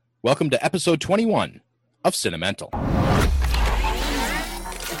Welcome to episode 21 of Cinemental.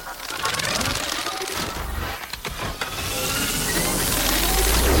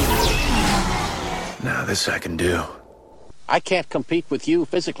 Now this I can do. I can't compete with you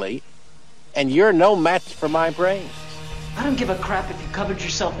physically, and you're no match for my brain. I don't give a crap if you covered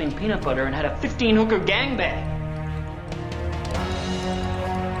yourself in peanut butter and had a 15-hooker gangbang.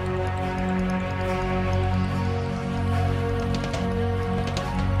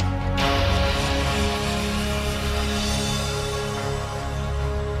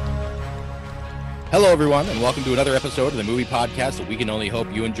 Hello, everyone, and welcome to another episode of the movie podcast that we can only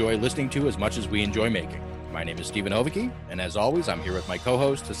hope you enjoy listening to as much as we enjoy making. My name is Stephen Hovicki, and as always, I'm here with my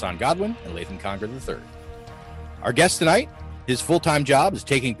co-hosts Hassan Godwin and Lathan Conger III. Our guest tonight, his full-time job is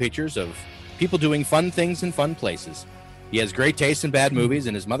taking pictures of people doing fun things in fun places. He has great taste in bad movies,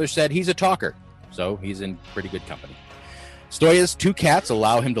 and his mother said he's a talker, so he's in pretty good company. Stoya's two cats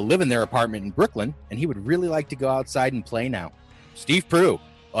allow him to live in their apartment in Brooklyn, and he would really like to go outside and play now. Steve Prue,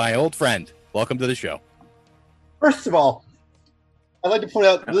 my old friend, welcome to the show. First of all, I'd like to point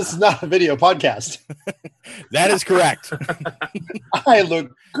out this is not a video podcast. That is correct. I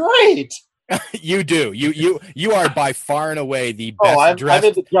look great. You do. You are by far and away the best I'm dressed.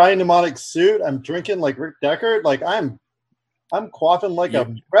 in the giant mnemonic suit. I'm drinking like Rick Deckard. Like I'm quaffing like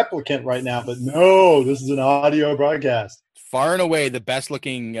a replicant right now. But no, this is an audio broadcast. Far and away the best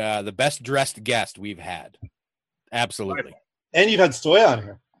looking, the best dressed guest we've had. Absolutely. And you've had Stoya on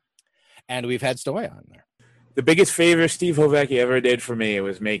here. And we've had Stoya on there. The biggest favor Steve Hovicki ever did for me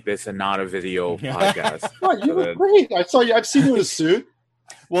was make this a not a video podcast. Oh, you look great. I saw you. I've seen you in a suit.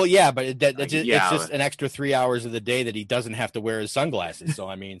 Well, yeah, but it's just an extra 3 hours of the day that he doesn't have to wear his sunglasses. So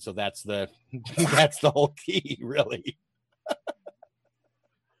I mean, so that's the whole key, really.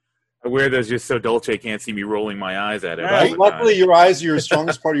 I wear those just so Dolce can't see me rolling my eyes at it. Right. Luckily, your eyes are your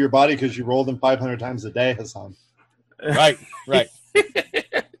strongest part of your body because you roll them 500 times a day, Hassan. Right.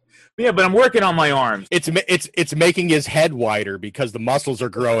 Yeah, but I'm working on my arms. It's making his head wider because the muscles are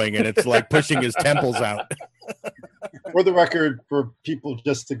growing and it's like pushing his temples out. For the record, for people,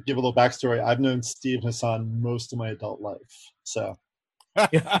 just to give a little backstory, I've known Steve and Hassan most of my adult life. So,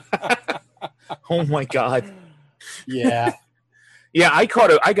 Oh my God. yeah. Yeah, I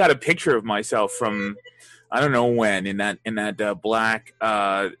got a picture of myself from I don't know when in that black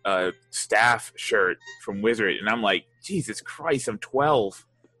staff shirt from Wizard, and I'm like, Jesus Christ, I'm 12.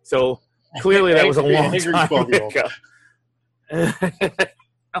 So clearly that was a long time ago.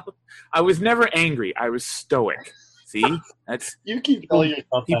 I was never angry. I was stoic. See, that's You keep telling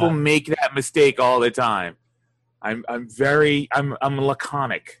yourself people that. make that mistake all the time. I'm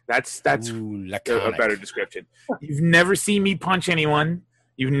laconic. That's Ooh, a laconic. better description. You've never seen me punch anyone.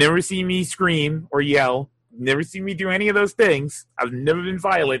 You've never seen me scream or yell. Never seen me do any of those things. I've never been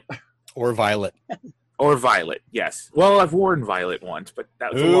violent. Or violet. Or violet, yes. Well, I've worn violet once, but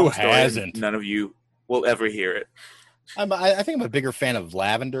that was a Who long story. hasn't? None of you will ever hear it. I think I'm a bigger fan of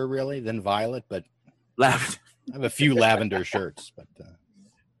lavender really than violet, but Laughed. I have a few lavender shirts. But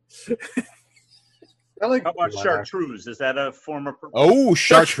I like How about chartreuse? Is that a form of purple? oh,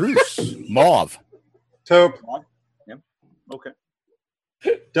 chartreuse, mauve. Taupe, Yeah. Okay.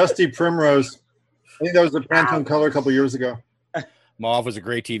 Dusty Primrose. I think that was the Pantone color a couple years ago. Mauve was a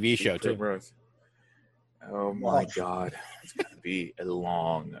great TV show too. Rose. Oh my God. It's going to be a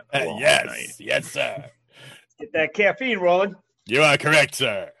long night. Yes, sir. Get that caffeine rolling. You are correct,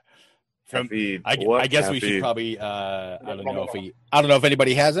 sir. Caffeine. I What guess we should caffeine? probably. I don't know if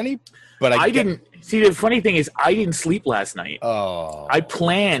anybody has any, but I didn't see. The funny thing is, I didn't sleep last night. Oh, I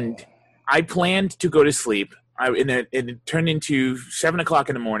planned to go to sleep. And it turned into 7 o'clock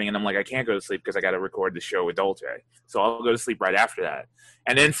in the morning, and I'm like, I can't go to sleep because I got to record the show with Dolce. So I'll go to sleep right after that.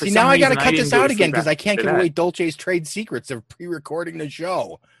 And then for see some now I got reason, to cut didn't this go to out again sleep because I can't after give that. away Dolce's trade secrets of pre-recording the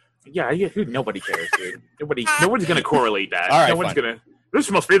show. Yeah, dude, nobody cares, dude. Nobody's gonna correlate that. All right, no one's fine. gonna. This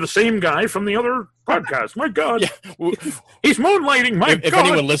must be the same guy from the other podcast. My God, Yeah, well, he's moonlighting. My if God.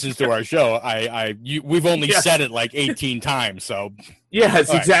 anyone listens to our show, we've only Yeah. said it like 18 times. So Yes,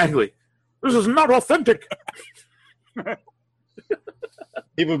 All right. exactly. This is not authentic.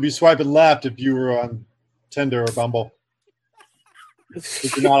 People would be swiping left if you were on Tinder or Bumble.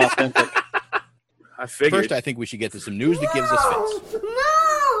 It's not authentic. I figured. first, I think we should get to some news that gives us fits. Move!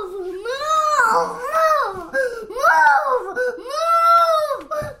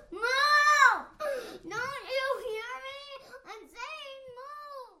 Don't you hear me? I'm saying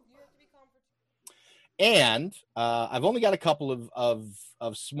move! And I've only got a couple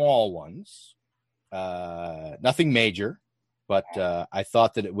of small ones. Nothing major, but I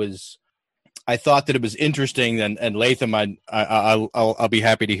thought that it was I thought that it was interesting, and Latham, I'll be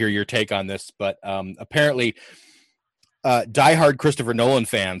happy to hear your take on this. But apparently, diehard Christopher Nolan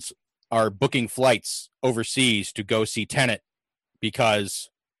fans are booking flights overseas to go see Tenet because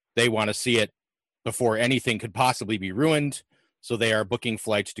they want to see it before anything could possibly be ruined. So they are booking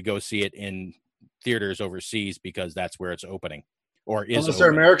flights to go see it in theaters overseas because that's where it's opening, or is unless they're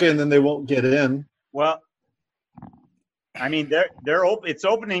opening. American, then they won't get in. Well, I mean, it's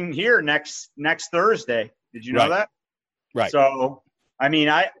opening here next Thursday. Did you know that? Right. So, I mean,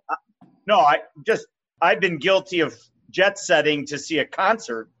 I've been guilty of jet setting to see a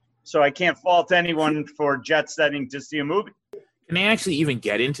concert, so I can't fault anyone for jet setting to see a movie. Can they actually even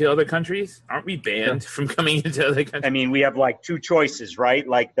get into other countries? Aren't we banned from coming into other countries? I mean, we have like two choices, right?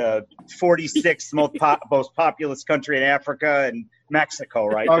 Like the 46th most populous country in Africa and Mexico,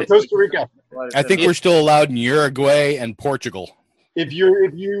 right? Costa Rica. I think we're still allowed in Uruguay and Portugal. If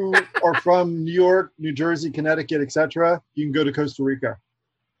you are from New York, New Jersey, Connecticut, etc., you can go to Costa Rica.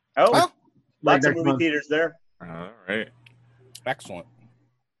 Oh, lots of next movie month. theaters there. All right. Excellent.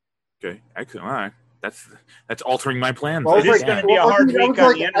 Okay. Excellent. All right. That's altering my plans. Well, It is going to be a hard I was week on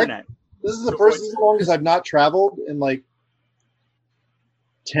like, the internet. This is the first as long as I've not traveled in like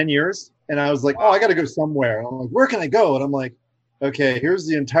 10 years. And I was like, I got to go somewhere. And I'm like, where can I go? And I'm like, okay, here's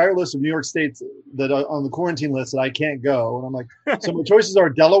the entire list of New York states that are on the quarantine list that I can't go. And I'm like, so my choices are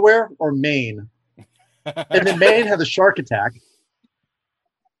Delaware or Maine. And then Maine had the shark attack.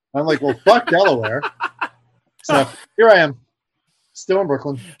 I'm like, well, fuck Delaware. So here I am, still in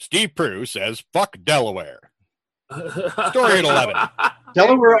Brooklyn. Steve Prue says, fuck Delaware. Story at 11.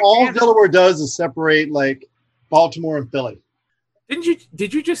 Delaware, all Delaware does is separate like Baltimore and Philly.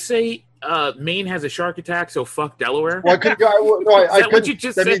 Did you just say Maine has a shark attack, so fuck Delaware? Well, I couldn't go. I what couldn't. you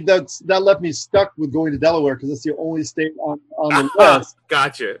just I said? mean, that left me stuck with going to Delaware because it's the only state on the list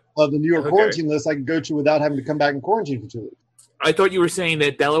Gotcha. of the New York Okay. quarantine list I can go to without having to come back and quarantine for 2 weeks. I thought you were saying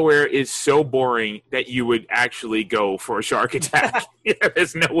that Delaware is so boring that you would actually go for a shark attack. Yeah,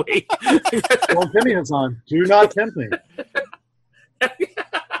 there's no way. Don't tempt me, Hassan. Do not tempt me.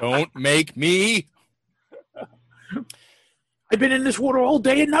 Don't make me. I've been in this water all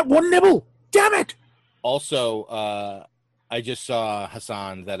day and not one nibble. Damn it! Also, I just saw,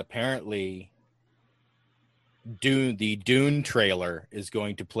 Hassan, that apparently the Dune trailer is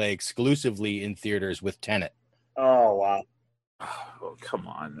going to play exclusively in theaters with Tenet. Oh, wow. Oh, come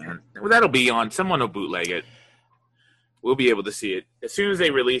on, man. Well, that'll be on. Someone will bootleg it. We'll be able to see it as soon as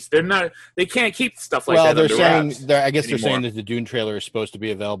they release. They can't keep stuff like that. They're under saying wraps they're saying anymore. that the Dune trailer is supposed to be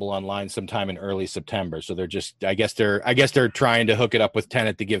available online sometime in early September. So they're just, I guess they're trying to hook it up with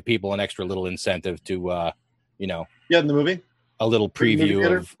Tenet to give people an extra little incentive to, Yeah, in the movie. a little Movie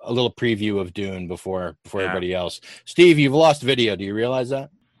theater? preview of Dune before everybody else. Steve, you've lost video. Do you realize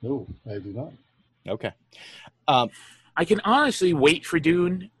that? No, I do not. Okay. I can honestly wait for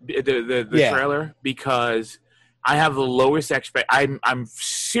Dune, the Yeah. trailer, because I have the lowest I'm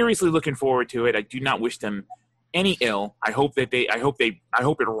seriously looking forward to it. I do not wish them any ill. I hope it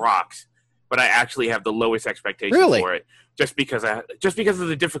rocks. But I actually have the lowest expectations Really? for it, just because of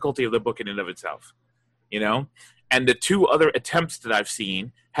the difficulty of the book in and of itself, you know. And the two other attempts that I've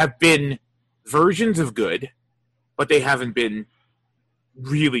seen have been versions of good, but they haven't been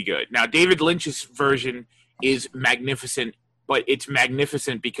really good. Now, David Lynch's version is magnificent, but it's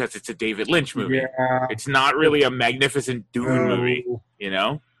magnificent because it's a David Lynch movie. Yeah. It's not really a magnificent Dune movie, you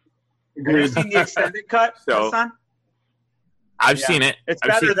know? Have you seen the extended cut, So- Hassan? I've Yeah. seen it. It's I've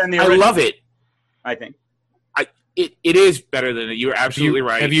better seen- than the I original. love it. I think. It is better than it. You're absolutely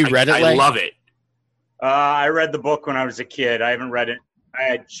right. have you read it, I Lang? love it. I read the book when I was a kid. I haven't read it.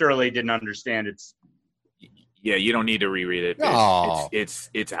 I surely didn't understand it. Yeah, you don't need to reread it. Aw. It's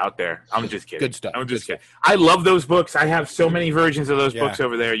out there. I'm just kidding. Good stuff. I'm just kidding. I love those books. I have so many versions of those Yeah. books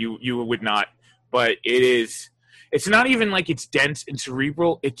over there. You would not, but it's not even like it's dense and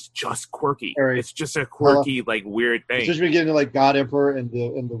cerebral. It's just quirky. Right. It's just a quirky, like weird thing. Especially when you get into like God Emperor and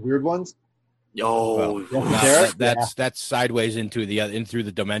the weird ones. Oh, Well, Derek? that's sideways into through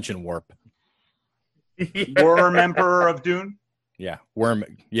the dimension warp. Worm Emperor of Dune? Yeah, worm.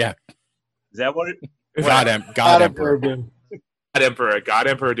 Yeah, Is that what it God Emperor. God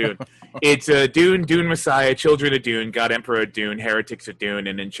Emperor Dune. It's Dune Messiah, Children of Dune, God Emperor Dune, Heretics of Dune,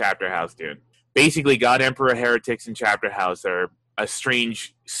 and then Chapter House Dune. Basically, God Emperor, Heretics, and Chapter House are a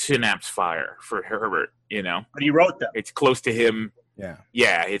strange synapse fire for Herbert. You know, But he wrote them. it's close to him. Yeah,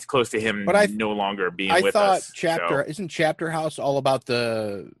 Yeah, it's close to him. But I- no longer being I with thought us. isn't Chapter House all about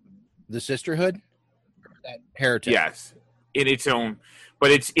the sisterhood? That heretic. Yes, in its own,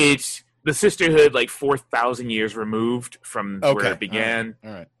 but it's the sisterhood like 4,000 years removed from where Okay. it began,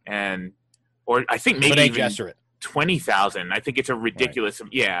 All right. and or I think Renee maybe even Gesserit. 20,000. I think it's a ridiculous.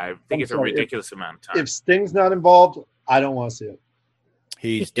 Yeah, I think it's a ridiculous amount of time. If Sting's not involved, I don't want to see it.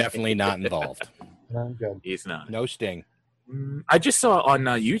 He's definitely not involved. I'm good. He's not. No Sting. I just saw on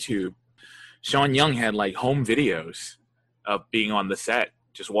YouTube, Sean Young had like home videos of being on the set,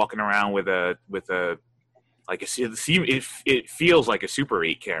 just walking around with a like it feels like a Super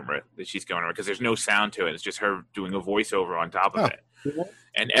 8 camera that she's going around because there's no sound to it. It's just her doing a voiceover on top of it.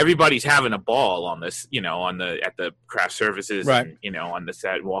 And everybody's having a ball on this, at the craft services, right? And, on the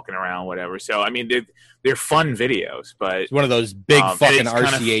set, walking around, whatever. So I mean, they're fun videos, but it's one of those big fucking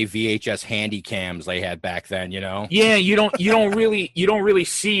RCA VHS handy cams they had back then, Yeah, you don't really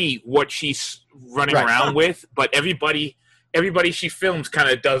see what she's running around with, but everybody she films kind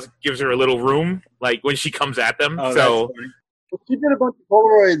of gives her a little room, like when she comes at them. Oh, so she did a bunch of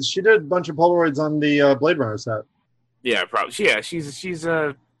Polaroids. She did a bunch of Polaroids on the Blade Runner set. Yeah, probably. Yeah, she's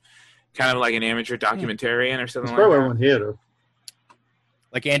kind of like an amateur documentarian or something like that. Everyone here,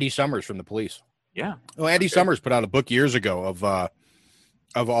 like Andy Summers from The Police. Yeah. Well, Andy Summers put out a book years ago of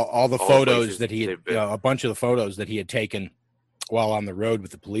all the photos that he had, a bunch of the photos that he had taken while on the road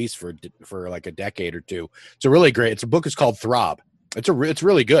with the police for like a decade or two. It's a really great. It's a book. It's called Throb. It's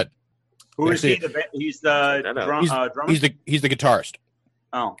really good. Who is he? He's the drummer. He's the guitarist.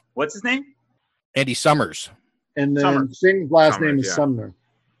 Oh, what's his name? Andy Summers. And then Sting's last name is Sumner.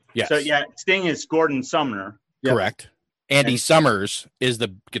 Yes. So Sting is Gordon Sumner. Correct. Andy Summers is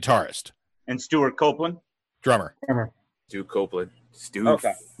the guitarist. And Stuart Copeland? Drummer. Stu Copeland. Stuart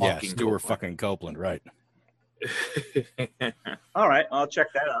Copeland. fucking Copeland, right. All right, I'll check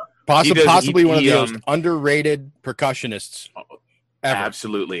that out. Possibly one of the most underrated percussionists ever.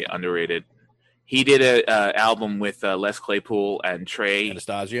 Absolutely underrated. He did a album with Les Claypool and Trey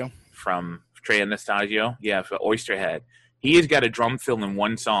Anastasio. From Trey Anastasio. Yeah, for Oysterhead. He has got a drum fill in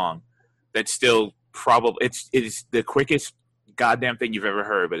one song that's still probably it's the quickest goddamn thing you've ever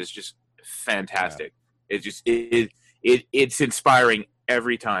heard, but it's just fantastic. Yeah. It's inspiring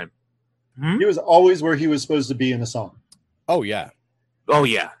every time. He was always where he was supposed to be in a song. Oh yeah.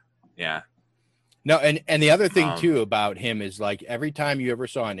 Yeah. No, and the other thing too about him is like every time you ever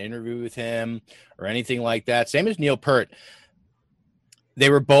saw an interview with him or anything like that, same as Neil Peart, they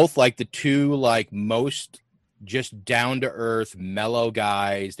were both like the two like most just down to earth, mellow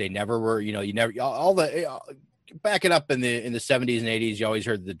guys. They never were, back it up in the 70s and 80s, you always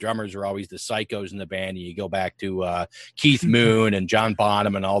heard the drummers were always the psychos in the band. You go back to Keith Moon and John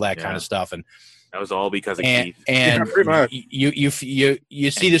Bonham and all that kind of stuff, and that was all because of Keith. And you see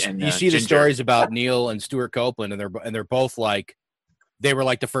this, you see the stories about Neil and Stuart Copeland, and they're both like they were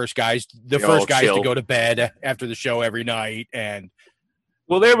like the first guys to go to bed after the show every night, and.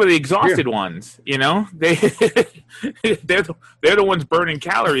 Well, they were the exhausted ones, They're the ones burning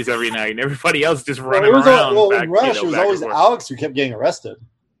calories every night, and everybody else just running around. In Rush, it was always Alex who kept getting arrested.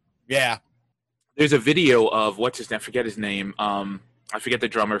 Yeah. There's a video of what's his name? I forget his name. I forget the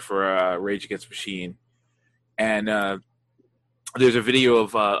drummer for Rage Against the Machine, and there's a video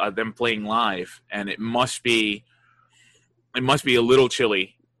of them playing live, and it must be a little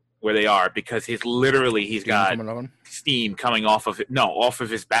chilly where they are because he's got steam coming off of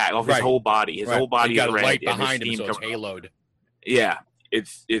his back, off his whole body. His whole body got is a red, light behind him, so it's haloed. Yeah,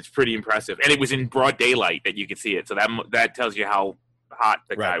 it's pretty impressive, and it was in broad daylight that you could see it. So that tells you how hot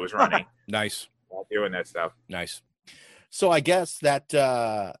the guy was running. Nice, while doing that stuff. Nice. So I guess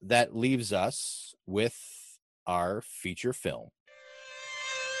that leaves us with our feature film.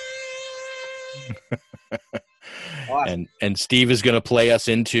 And Steve is going to play us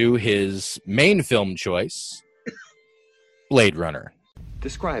into his main film choice, Blade Runner.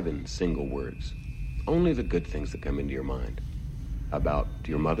 Describe in single words only the good things that come into your mind. About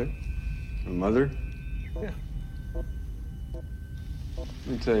your mother? My mother? Yeah. Let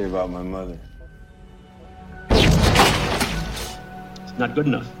me tell you about my mother. It's not good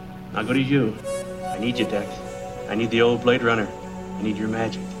enough. Not good as you. I need you, Dex. I need the old Blade Runner. I need your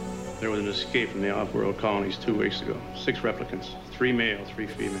magic. There was an escape from the off-world colonies 2 weeks ago. 6 replicants, 3 male, 3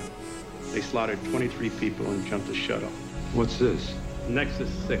 female. They slaughtered 23 people and jumped the shuttle. What's this? Nexus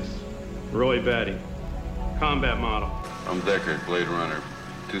 6. Roy Batty. Combat model. I'm Deckard, Blade Runner.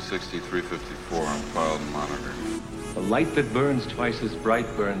 26354 on file and monitor. A light that burns twice as bright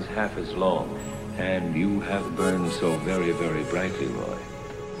burns half as long. And you have burned so very, very brightly, Roy.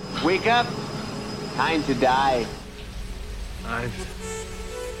 Wake up. Time to die. I've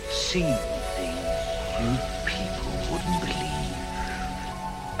seen things you people wouldn't believe.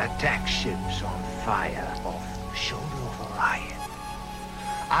 Attack ships on fire off the shoulder of Orion.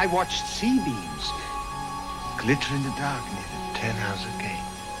 I watched C-beams glitter in the dark near the 10-house gate.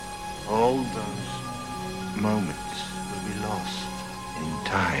 All those moments will be lost in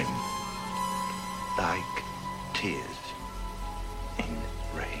time, like tears in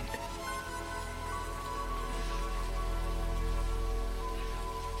rain.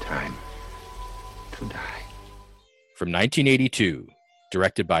 Time to die. From 1982,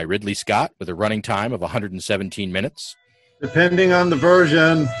 directed by Ridley Scott with a running time of 117 minutes. Depending on the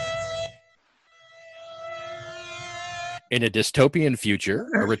version. In a dystopian future,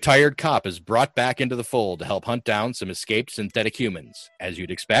 a retired cop is brought back into the fold to help hunt down some escaped synthetic humans. As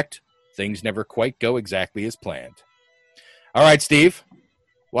you'd expect, things never quite go exactly as planned. All right, Steve,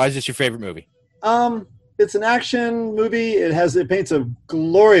 why is this your favorite movie? It's an action movie. It paints a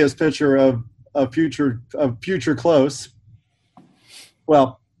glorious picture of future close.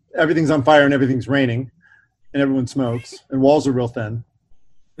 Well, everything's on fire and everything's raining, and everyone smokes, and walls are real thin.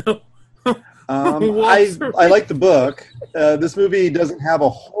 I like the book. This movie doesn't have a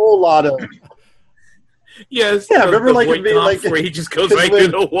whole lot of. Yes. Yeah, remember like it being like where he just goes right through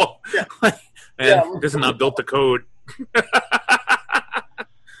the wall. Yeah. This is not built to code.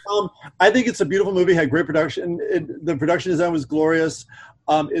 I think it's a beautiful movie. Had great production. The production design was glorious.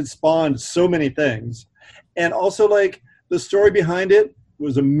 It spawned so many things, and also like the story behind it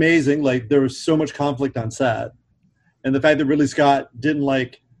was amazing. Like there was so much conflict on set, and the fact that Ridley Scott didn't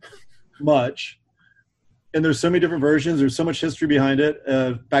like much, and there's so many different versions. There's so much history behind it.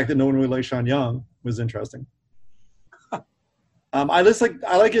 The fact that no one really liked Sean Young was interesting. I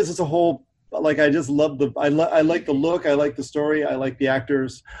like it as a whole. Like I just love I like the look. I like the story. I like the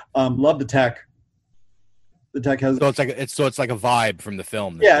actors. Love the tech. The tech has it's like a vibe from the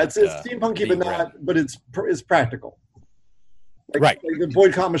film. It's steampunky, but it's practical. Like the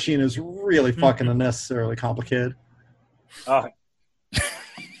Void Comp machine is really fucking unnecessarily complicated. But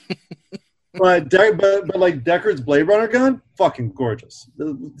like Deckard's Blade Runner gun, fucking gorgeous.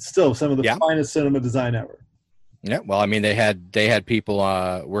 Still some of the finest cinema design ever. Yeah, well, I mean, they had people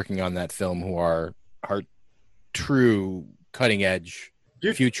working on that film who are true cutting edge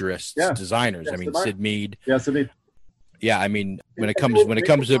futurists, designers. Yes, I mean, Sid Mead. Yes, Sid Mead. Yeah, I mean, when it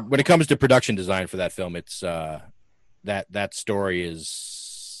comes to production design for that film, it's that story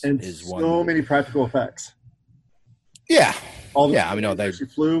is one. So many practical effects. Yeah. I mean, they actually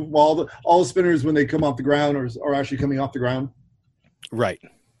flew. Well, all the spinners when they come off the ground are actually coming off the ground. Right.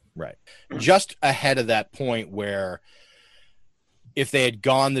 Just ahead of that point where if they had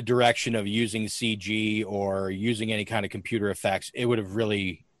gone the direction of using CG or using any kind of computer effects, it would have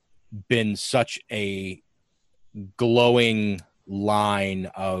really been such a glowing line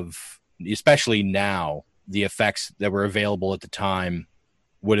of, especially now, the effects that were available at the time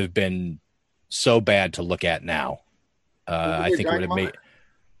would have been so bad to look at now. I think it would have made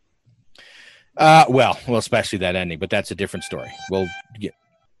well, especially that ending, but that's a different story.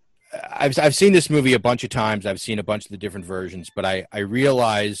 I've seen this movie a bunch of times. I've seen a bunch of the different versions, but I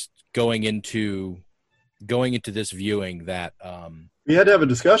realized going into this viewing that we had to have a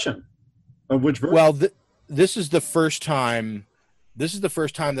discussion of which version. Well, this is the first time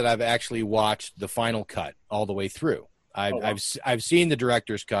that I've actually watched the final cut all the way through. I've seen the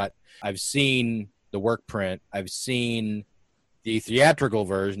director's cut. I've seen the work print. I've seen the theatrical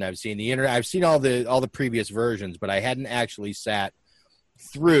version. I've seen I've seen all the previous versions, but I hadn't actually sat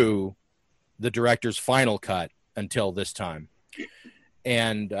through the director's final cut until this time.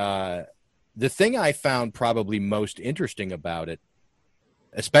 And the thing I found probably most interesting about it,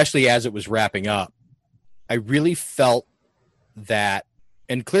 especially as it was wrapping up, I really felt that,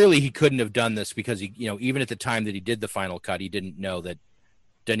 and clearly he couldn't have done this because he, even at the time that he did the final cut, he didn't know that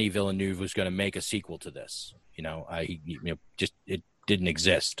Denis Villeneuve was going to make a sequel to this. It didn't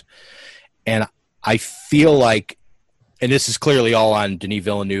exist. And I feel like, and this is clearly all on Denis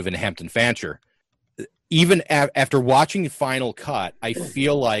Villeneuve and Hampton Fancher, even after watching the final cut, I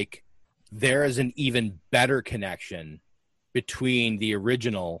feel like there is an even better connection between the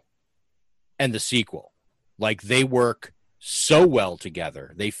original and the sequel. Like, they work so well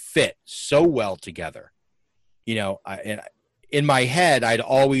together. They fit so well together. In my head, I'd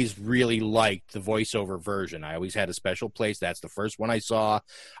always really liked the voiceover version. I always had a special place. That's the first one I saw.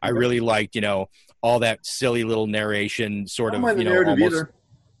 I really liked, all that silly little narration sort of, almost.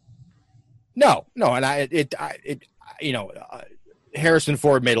 No. And Harrison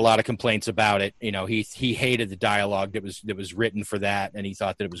Ford made a lot of complaints about it. He hated the dialogue that was written for that, and he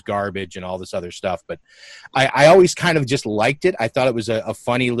thought that it was garbage and all this other stuff. But I always kind of just liked it. I thought it was a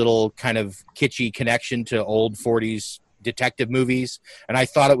funny little kind of kitschy connection to old 40s detective movies, and I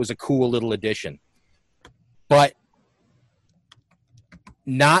thought it was a cool little addition. But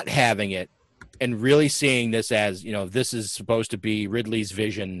not having it and really seeing this as, this is supposed to be Ridley's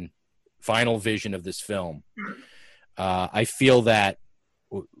vision final vision of this film. I feel that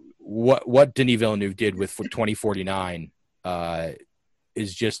what Denis Villeneuve did with 2049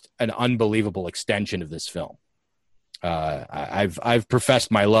 is just an unbelievable extension of this film. I've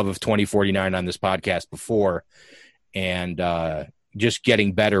professed my love of 2049 on this podcast before, and just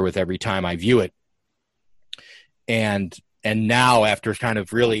getting better with every time I view it. And now, after kind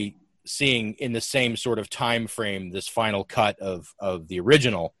of really seeing in the same sort of time frame this final cut of the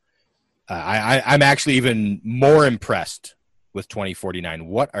original, I'm actually even more impressed with 2049.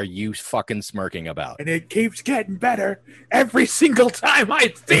 What are you fucking smirking about? And it keeps getting better every single time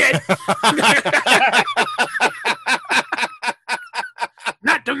I see it.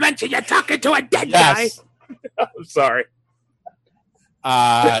 Not to mention you're talking to a dead guy. I'm sorry.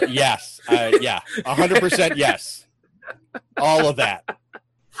 Yes. Yeah. 100% yes. All of that.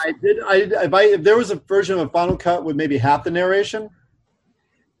 If there was a version of a Final Cut with maybe half the narration,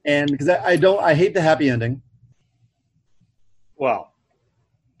 and because I hate the happy ending. Well,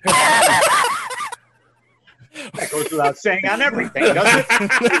 that goes without saying on everything, doesn't it?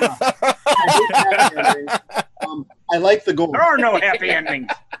 I like the goal. There are no happy endings.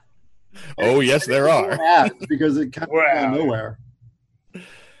 Oh, yes, there are. Because it comes out of nowhere.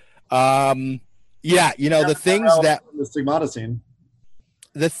 Yeah, you know, the things that the stigmata scene.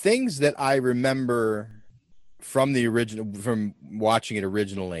 The things that I remember from the original, from watching it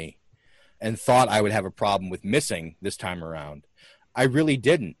originally, and thought I would have a problem with missing this time around, I really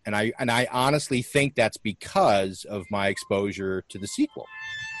didn't, and I honestly think that's because of my exposure to the sequel.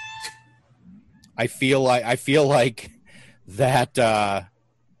 I feel like that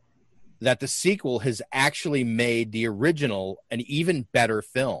that the sequel has actually made the original an even better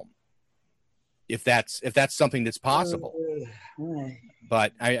film. If that's something that's possible,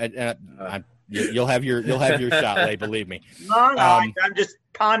 but you'll have your shot, Lay. Believe me. No, I'm just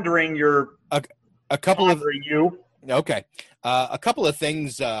pondering your a couple of you. Okay, a couple of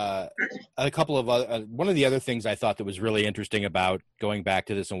things. One of the other things I thought that was really interesting about going back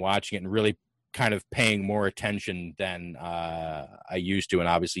to this and watching it and really kind of paying more attention than I used to, and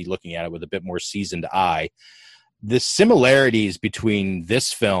obviously looking at it with a bit more seasoned eye, the similarities between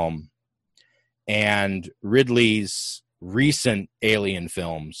this film and Ridley's recent Alien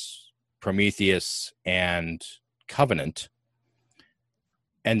films, Prometheus and Covenant,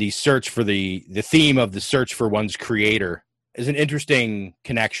 and the search for the theme of the search for one's creator is an interesting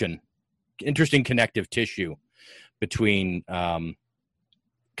connection, interesting connective tissue between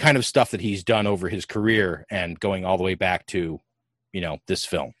kind of stuff that he's done over his career and going all the way back to, you know, this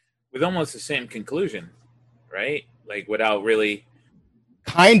film. With almost the same conclusion, right? Like without really...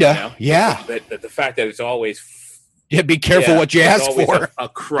 Kinda, you know, yeah. But the fact that it's always... Yeah, be careful what you ask for. A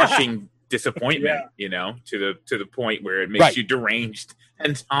crushing disappointment, you know, to the point where it makes you deranged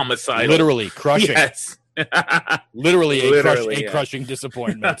and homicidal. Literally crushing. Yes. Literally a crushing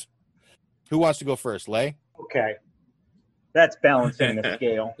disappointment. Who wants to go first, Lay? Okay. That's balancing the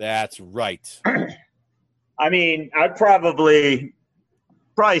scale. That's right. I mean, I've probably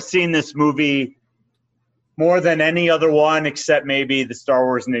seen this movie more than any other one, except maybe the Star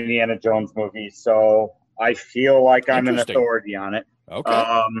Wars and Indiana Jones movies. So I feel like I'm an authority on it.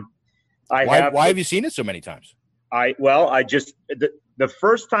 Okay. Why have you seen it so many times? The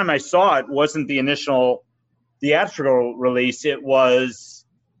first time I saw it wasn't the initial theatrical release. It was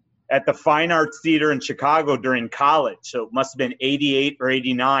at the Fine Arts Theater in Chicago during college. So it must have been 88 or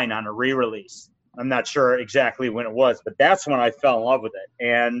 89 on a re-release. I'm not sure exactly when it was, but that's when I fell in love with it.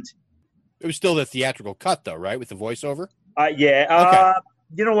 And it was still the theatrical cut, though, right, with the voiceover? Yeah. Okay.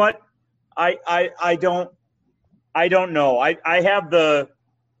 You know what? I don't know. I have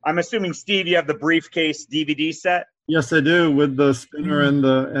I'm assuming, Steve, you have the briefcase DVD set? Yes, I do, with the spinner and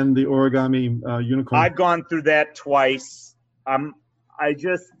the origami unicorn. I've gone through that twice. I'm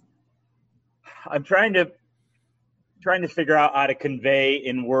trying to figure out how to convey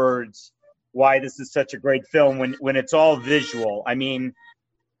in words why this is such a great film when it's all visual. I mean,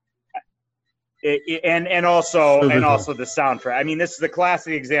 and also the soundtrack. I mean, this is a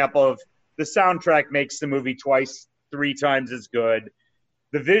classic example of the soundtrack makes the movie twice, 3 times as good.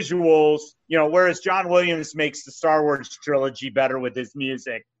 The visuals, you know, whereas John Williams makes the Star Wars trilogy better with his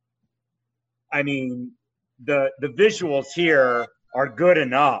music. I mean, the visuals here are good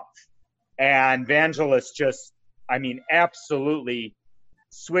enough. And Vangelis just, I mean, absolutely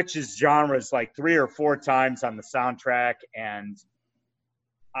switches genres like 3 or 4 times on the soundtrack. And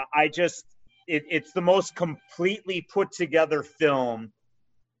it's the most completely put together film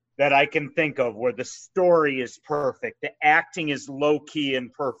that I can think of, where the story is perfect, the acting is low key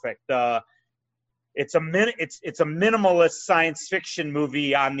and perfect. it's a minimalist science fiction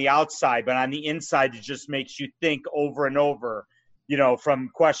movie on the outside, but on the inside, it just makes you think over and over, you know, from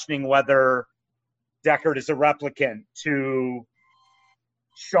questioning whether Deckard is a replicant to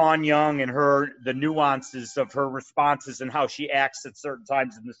Sean Young and the nuances of her responses and how she acts at certain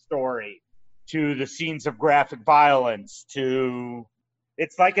times in the story, to the scenes of graphic violence, to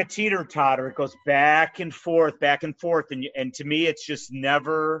it's like a teeter-totter. It goes back and forth, and to me, it's just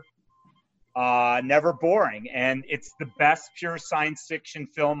never boring. And it's the best pure science fiction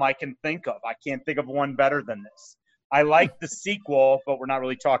film I can think of. I can't think of one better than this. I like the sequel, but we're not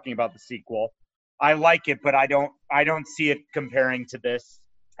really talking about the sequel. I like it, but I don't see it comparing to this.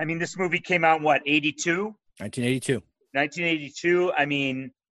 I mean, this movie came out in what, 82? 1982. I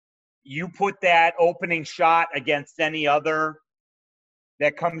mean, you put that opening shot against any other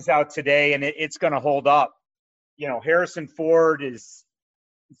that comes out today, and it's going to hold up. You know, Harrison Ford is,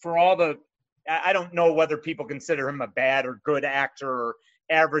 for all the, I don't know whether people consider him a bad or good actor or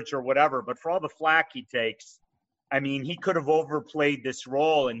average or whatever, but for all the flack he takes, I mean, he could have overplayed this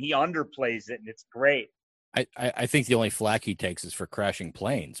role, and he underplays it, and it's great. I think the only flack he takes is for crashing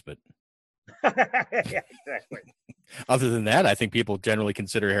planes, but yeah, exactly. Other than that, I think people generally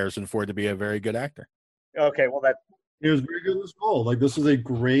consider Harrison Ford to be a very good actor. Okay, well, he was very good in this role. Like, this is a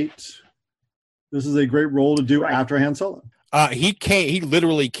great role to do after Han Solo. He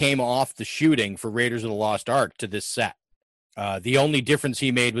literally came off the shooting for Raiders of the Lost Ark to this set. The only difference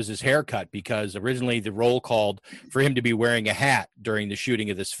he made was his haircut, because originally the role called for him to be wearing a hat during the shooting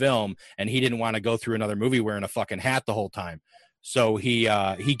of this film, and he didn't want to go through another movie wearing a fucking hat the whole time. So he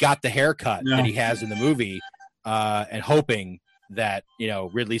got the haircut that he has in the movie, and hoping that, you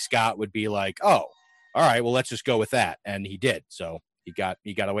know, Ridley Scott would be like, oh, all right, well, let's just go with that. And he did. So he got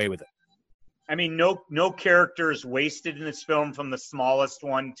away with it. I mean, no characters wasted in this film, from the smallest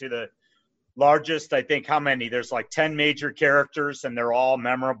one to the largest. I think, how many? There's like 10 major characters, and they're all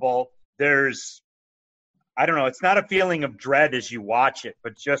memorable. There's, I don't know, it's not a feeling of dread as you watch it,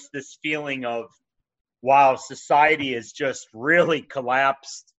 but just this feeling of, wow, society has just really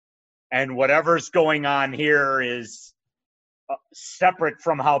collapsed, and whatever's going on here is separate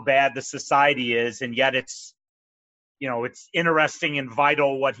from how bad the society is, and yet it's, you know, it's interesting and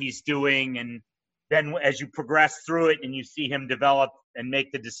vital what he's doing. And then as you progress through it and you see him develop and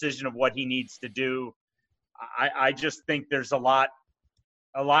make the decision of what he needs to do, I just think there's a lot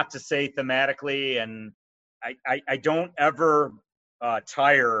to say thematically, and I don't ever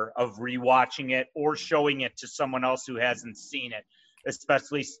tire of rewatching it or showing it to someone else who hasn't seen it,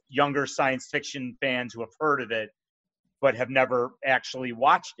 especially younger science fiction fans who have heard of it but have never actually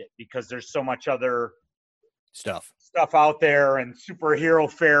watched it, because there's so much other stuff out there and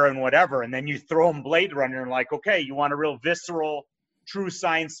superhero fare and whatever. And then you throw them Blade Runner and like, okay, you want a real visceral, true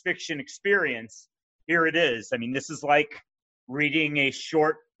science fiction experience? Here it is. I mean, this is like reading a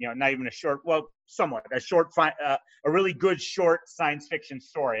short, you know, not even a short, well, somewhat a short, a really good short science fiction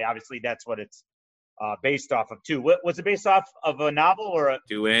story. Obviously, that's what it's based off of too. Was it based off of a novel or a?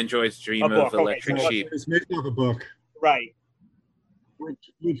 Do Androids Dream of Electric Sheep? It's based off a book, right?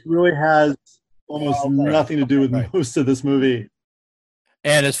 Which really has almost nothing to do with most of this movie.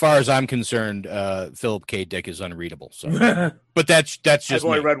 And as far as I'm concerned, Philip K. Dick is unreadable. So, but that's just. I've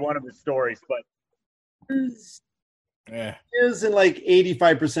only read one of his stories, but is in like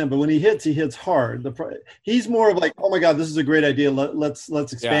 85%. But when he hits hard. He's more of like, oh my god, this is a great idea. Let's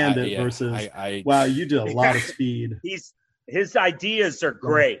expand it. Versus, wow, you did a lot of speed. His ideas are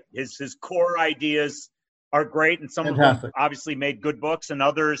great. His core ideas are great, and some of them obviously made good books, and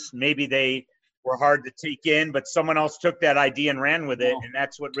others maybe they were hard to take in, but someone else took that idea and ran with it, and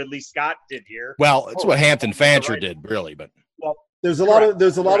that's what Ridley Scott did here. Well, it's what Hampton Fancher did, really. But there's a lot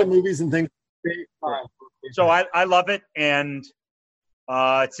of movies and things. So I love it, and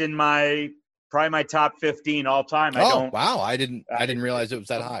it's in probably my top 15 all time. Wow! I didn't realize it was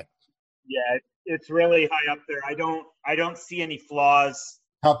that high. Yeah, it's really high up there. I don't see any flaws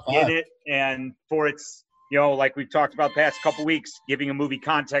in it, and for its, you know, like we've talked about the past couple weeks, giving a movie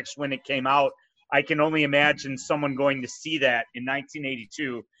context when it came out, I can only imagine someone going to see that in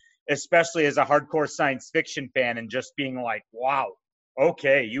 1982, especially as a hardcore science fiction fan, and just being like, wow,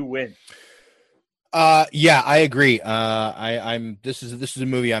 okay, you win. Yeah, I agree. This is a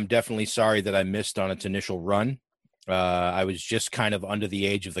movie I'm definitely sorry that I missed on its initial run. I was just kind of under the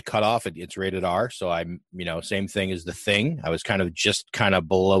age of the cutoff. It's rated R, so I'm, you know, same thing as The Thing. I was kind of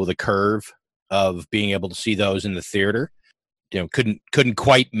below the curve of being able to see those in the theater. You know, couldn't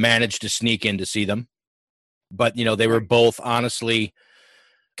quite manage to sneak in to see them. But, you know, they were both honestly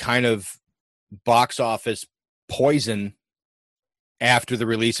kind of box office poison after the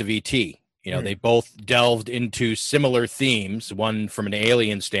release of E.T. You know, they both delved into similar themes, one from an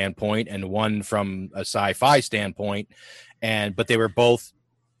alien standpoint and one from a sci-fi standpoint, but they were both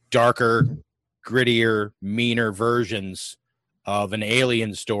darker, grittier, meaner versions of an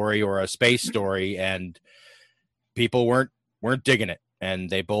alien story or a space story, and people weren't digging it, and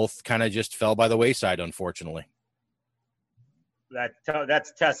they both kind of just fell by the wayside, unfortunately.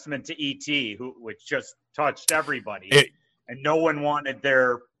 That's testament to E.T., which just touched everybody, and no one wanted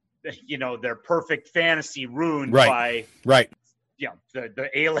their perfect fantasy ruined by the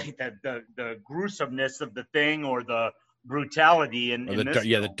alien, the gruesomeness of the thing, or the brutality in this film.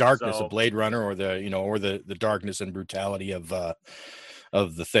 The darkness of Blade Runner, or the darkness and brutality of the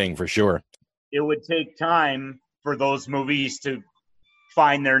thing, for sure. It would take time for those movies to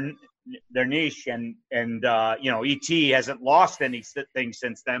find their niche, and E.T. hasn't lost anything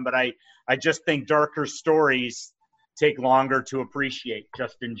since then, but I just think darker stories take longer to appreciate,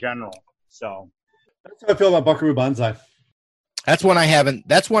 just in general. So that's how I feel about Buckaroo Banzai. That's one I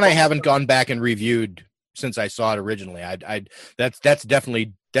haven't gone back and reviewed since I saw it originally. That's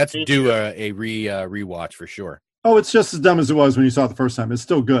due a rewatch for sure. Oh, it's just as dumb as it was when you saw it the first time. It's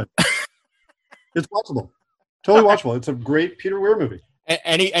still good. It's watchable. Totally watchable. It's a great Peter Weir movie.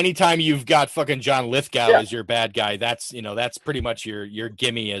 Anytime you've got fucking John Lithgow as your bad guy, that's pretty much your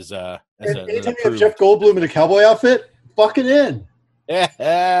gimme as a. Anytime you have Jeff Goldblum in a cowboy outfit, fucking in.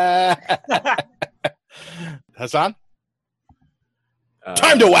 Hassan,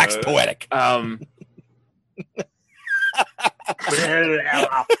 time to wax poetic.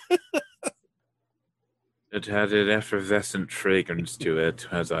 It had an effervescent fragrance to it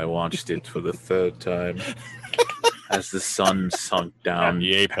as I watched it for the third time. As the sun sunk down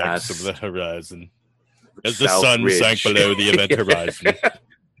the apex of the horizon. As the South sun Ridge. sank below the event horizon.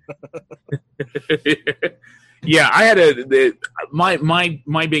 Yeah, I had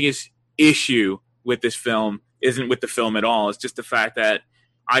my biggest issue with this film isn't with the film at all. It's just the fact that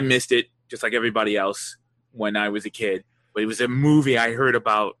I missed it, just like everybody else, when I was a kid. But it was a movie I heard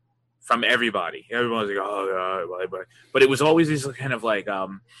about from everybody. Everyone was like, "Oh God," but it was always this kind of like it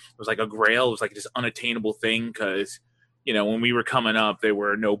was like a grail. It was like this unattainable thing because when we were coming up, there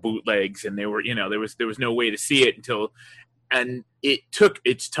were no bootlegs, and there was no way to see it and it took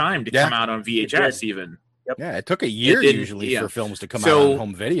its time to come out on VHS even. Yep. Yeah, it took a year usually for films to come out on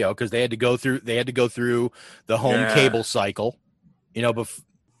home video because they had to go through the home cable cycle.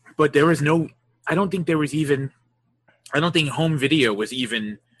 But there was no. I don't think home video was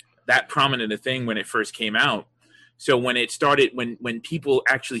even that prominent a thing when it first came out. So when it started, when people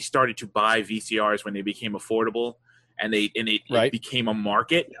actually started to buy VCRs, when they became affordable and it became a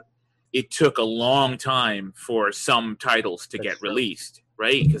market, it took a long time for some titles to get released,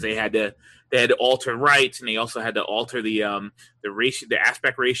 right? Because they had to alter rights, and they also had to alter the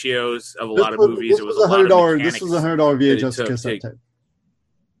aspect ratios of a lot of movies. It was $100. This was $100 VHS cassette tape.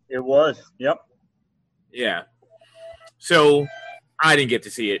 It was. Yep. Yeah. So I didn't get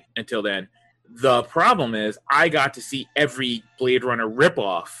to see it until then. The problem is I got to see every Blade Runner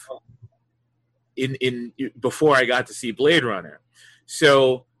ripoff in before I got to see Blade Runner.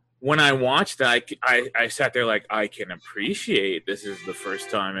 So when I watched that, I sat there like, I can appreciate this is the first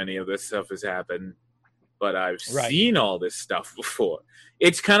time any of this stuff has happened, but I've seen all this stuff before.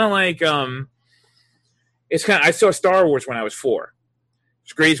 It's kind of like I saw Star Wars when I was 4.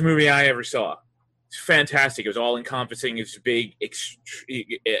 It's the greatest movie I ever saw. It's fantastic. It was all encompassing. It's big,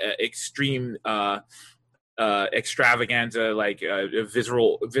 extreme extravaganza, like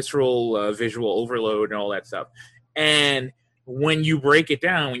visceral visual overload and all that stuff. And when you break it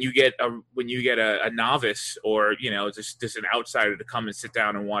down, when you get a novice or just an outsider to come and sit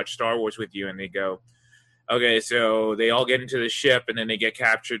down and watch Star Wars with you, and they go, okay, so they all get into the ship, and then they get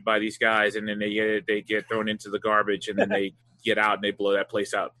captured by these guys, and then they get thrown into the garbage, and then they get out and they blow that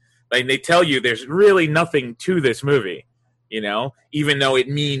place up. Like, they tell you there's really nothing to this movie, even though it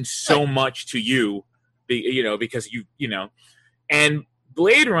means so much to you, because and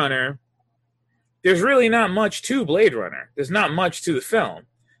Blade Runner, there's really not much to Blade Runner. There's not much to the film.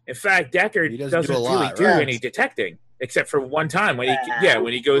 In fact, Deckard doesn't really do any detecting, except for one time when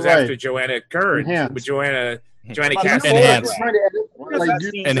he goes after Joanna Kern with Joanna Cassidy. Enhance.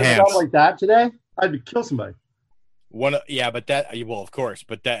 Enhance. Like that today, I'd kill somebody. Of course,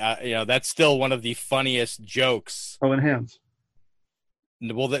 but that's still one of the funniest jokes. Oh, Enhance.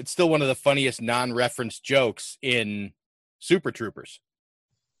 Well, that's still one of the funniest non-reference jokes in Super Troopers.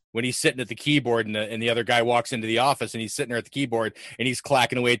 When he's sitting at the keyboard and the other guy walks into the office and he's sitting there at the keyboard and he's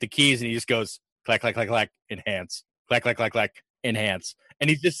clacking away at the keys and he just goes clack, clack, clack, clack, enhance, clack, clack, clack, clack, enhance. And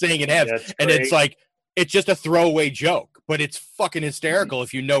he's just saying enhance. And it's like, it's just a throwaway joke, but it's fucking hysterical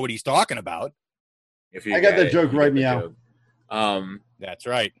if you know what he's talking about. If you I got that it, joke you right get the meow. joke. That's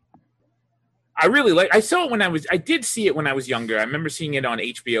right. I really I saw it I did see it when I was younger. I remember seeing it on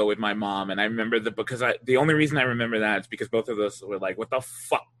HBO with my mom, and I remember the only reason I remember that is because both of us were like, what the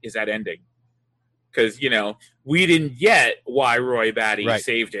fuck is that ending? Because, we didn't get why Roy Batty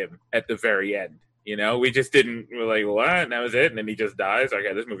saved him at the very end. We just didn't, we're like, what? And that was it. And then he just dies.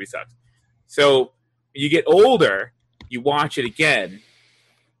 Okay, this movie sucks. So you get older, you watch it again,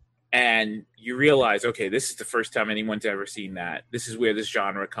 and you realize, okay, this is the first time anyone's ever seen that. This is where this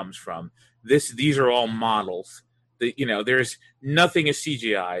genre comes from. These are all models. There's nothing is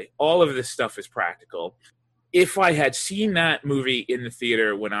CGI. All of this stuff is practical. If I had seen that movie in the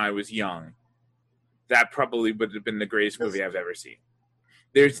theater when I was young, that probably would have been the greatest movie I've ever seen.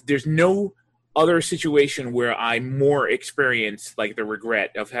 There's no other situation where I more experienced like the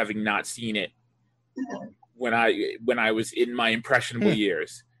regret of having not seen it when I was in my impressionable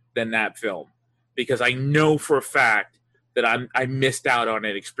years than that film, because I know for a fact that I missed out on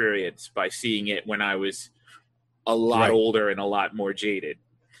an experience by seeing it when I was a lot older and a lot more jaded.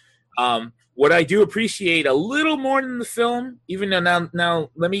 What I do appreciate a little more than the film, even though now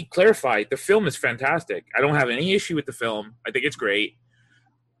let me clarify, the film is fantastic. I don't have any issue with the film. I think it's great.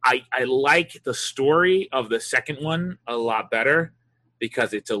 I like the story of the second one a lot better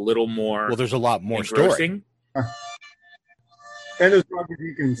because it's a little more. Well, there's a lot more engrossing. And there's Roger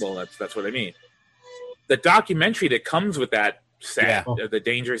Deakins. Well, that's what I mean. The documentary that comes with that set, the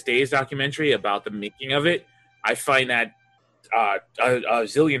Dangerous Days documentary about the making of it, I find that a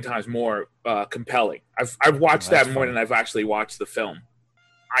zillion times more compelling. I've watched that more than I've actually watched the film.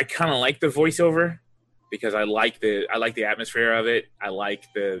 I kind of like the voiceover because I like the atmosphere of it. I like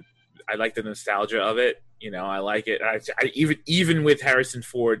the nostalgia of it. I like it. I even with Harrison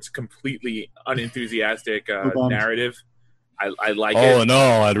Ford's completely unenthusiastic narrative, I like it. All in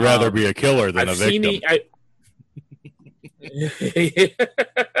all, I'd rather be a killer than a victim.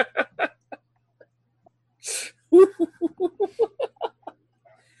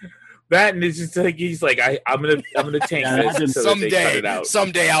 That, and it's just like he's like, I'm gonna tank this so that they cut it out.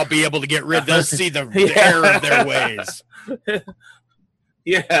 Someday I'll be able to get rid. They'll see the error of their ways.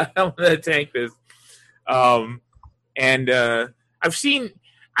 Yeah, I'm gonna tank this. And I've seen.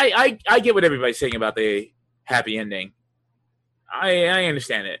 I get what everybody's saying about the happy ending. I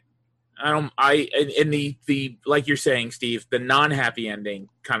understand it. And the like you're saying, Steve, the non-happy ending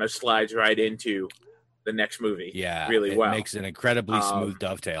kind of slides right into the next movie. Yeah, really well. It makes an incredibly smooth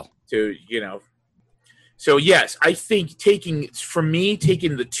dovetail. So yes, I think taking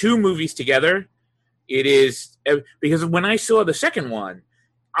the two movies together, it is because when I saw the second one,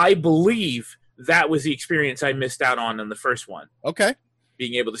 I believe that was the experience I missed out on in the first one. Okay,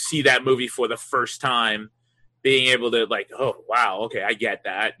 being able to see that movie for the first time. Being able to oh, wow, okay, I get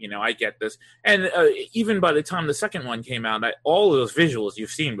that. I get this. And even by the time the second one came out, all of those visuals you've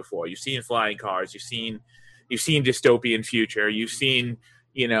seen before. You've seen flying cars. You've seen dystopian future. You've seen,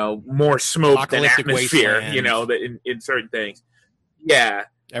 more smoke than atmosphere, that in certain things. Yeah.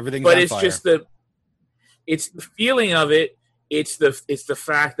 Everything's but on it's fire. just it's the feeling of it. It's the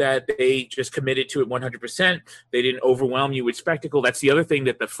fact that they just committed to it 100%. They didn't overwhelm you with spectacle. That's the other thing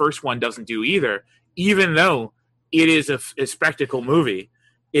that the first one doesn't do either. Even though it is a spectacle movie,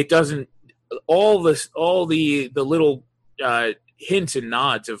 it doesn't all the little hints and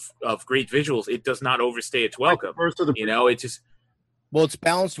nods of great visuals. It does not overstay its welcome. It just it's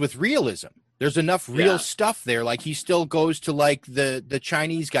balanced with realism. There's enough real stuff there. Like he still goes to the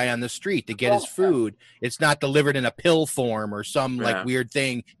Chinese guy on the street to get his food. It's not delivered in a pill form or some weird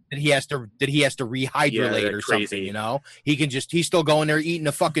thing that he has to rehydrate or crazy. something. He's still going there eating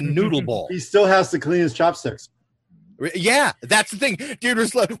a fucking noodle bowl. He still has to clean his chopsticks. Yeah, that's the thing.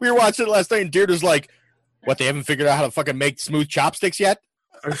 Deirdre's like, we were watching it last night, and Deirdre's like, "What? They haven't figured out how to fucking make smooth chopsticks yet?"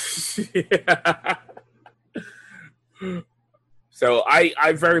 So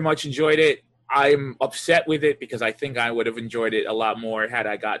I very much enjoyed it. I'm upset with it because I think I would have enjoyed it a lot more had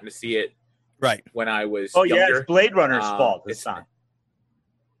I gotten to see it when I was younger. Yeah, it's Blade Runner's fault. It's not.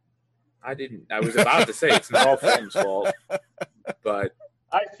 I was about to say it's not all film's fault, but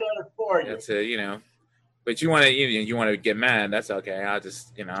I said it for you. That's but you want to get mad. That's okay. I'll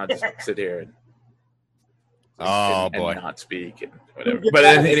just sit here and not speak and whatever. But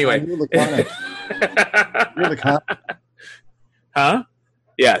anyway, You're the cop. Huh?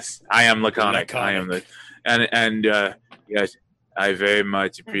 Yes, I am laconic. I am and yes, I very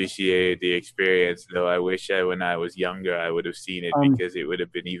much appreciate the experience. Though I wish when I was younger I would have seen it because it would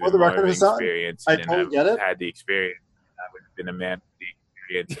have been even more of an experience. I totally get it. Had the experience, I would have been a man with the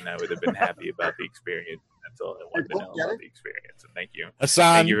experience, and I would have been happy about the experience. That's all I wanted to know about the experience. And thank you.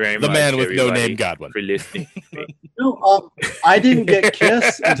 Hassan, thank you very the much, man with no everybody, name, Godwin. for listening. No, I didn't get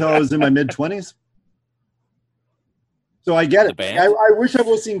Kiss until I was in my mid-20s. So I get it. I wish I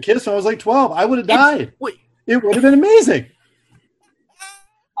would have seen Kiss when I was like 12. I would have died. It would have been amazing.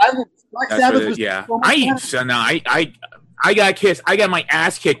 Black Sabbath was so much better. I got Kiss. I got my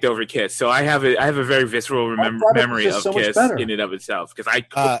ass kicked over Kiss, so I have a very visceral memory of so Kiss in and of itself. Because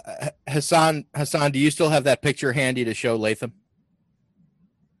Hassan, do you still have that picture handy to show Latham?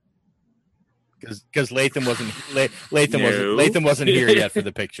 Because Latham wasn't here yet for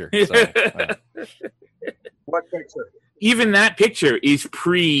the picture. So, What picture? Even that picture is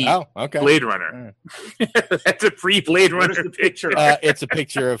Blade Runner. That's a pre-Blade Runner picture. It's a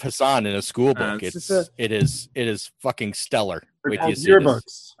picture of Hassan in a school book. It is fucking stellar. Wait till you see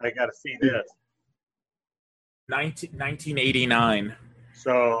yearbooks. I gotta see this. 1989.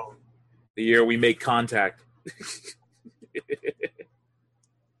 So the year we make contact.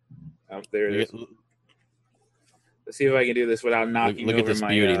 Out there it is. Let's see if I can do this without knocking look over at this my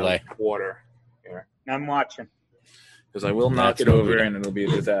beauty, Lay. water. Here. I'm watching. Because I will knock it over and it'll be a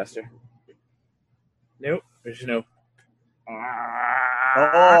disaster. Nope, there's no.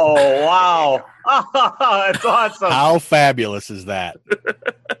 Oh, wow. That's awesome. How fabulous is that?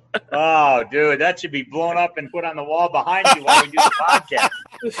 Oh, dude, that should be blown up and put on the wall behind you while we do the podcast.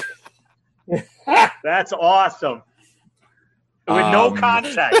 That's awesome. With no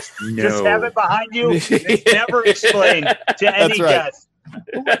context. No. Just have it behind you. It's never explained to any guest.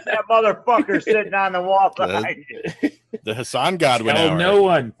 Who's that motherfucker sitting on the wall behind you? The Hassan Godwin Tell hour. no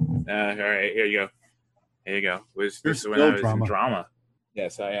one. All right, here you go. Here you go. This is when I was in drama.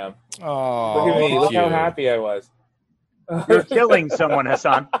 Yes, I am. Oh, look at me. Look how happy I was. You're killing someone,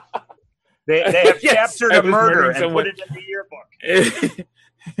 Hassan. They have captured a murder and put it in the yearbook.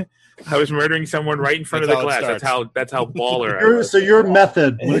 I was murdering someone right in front of the class. That's how baller I was. So your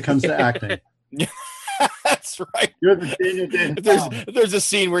method when it comes to acting. That's right. You're the Daniel Day. There's a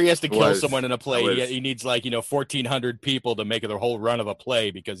scene where he has to kill someone in a play. He needs 1,400 people to make the whole run of a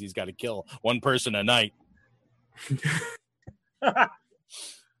play because he's got to kill one person a night. I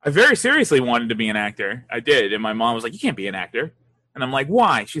very seriously wanted to be an actor. I did, and my mom was like, "You can't be an actor," and I'm like,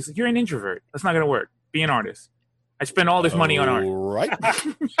 "Why?" She's like, "You're an introvert. That's not going to work. Be an artist." I spend all this money on art. Right.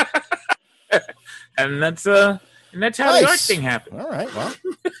 and that's how the art thing happened. All right. Well,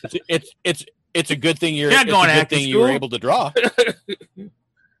 it's a good thing you're not going to acting. You were able to draw.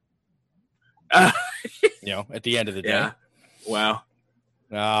 At the end of the day. Yeah. Wow.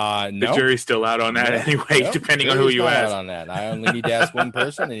 No. The jury's still out on that anyway, depending on who you ask. On that, I only need to ask one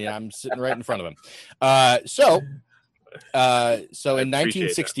person, and I'm sitting right in front of him. So in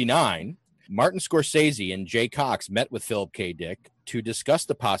 1969, Martin Scorsese and Jay Cox met with Philip K. Dick to discuss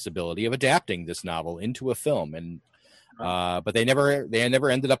the possibility of adapting this novel into a film, and but they never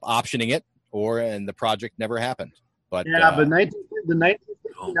ended up optioning it, and the project never happened. But the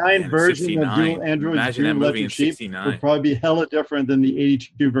 1969 version of Dual Androids Dream Electric Sheep would probably be hella different than the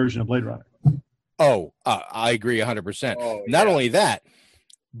 82 version of Blade Runner. I agree 100%. Not only that,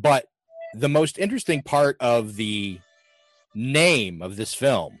 but the most interesting part of the name of this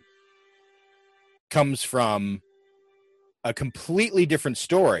film comes from a completely different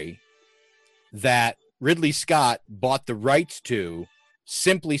story that Ridley Scott bought the rights to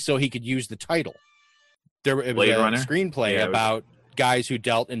simply so he could use the title. It was Blade Runner? A screenplay about guys who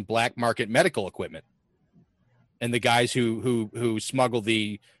dealt in black market medical equipment, and the guys who smuggled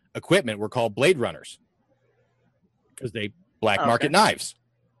the equipment were called Blade Runners because they black market knives.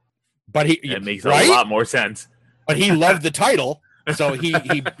 But it makes a lot more sense. But he loved the title, so he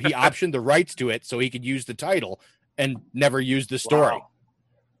optioned the rights to it so he could use the title and never use the story. Wow.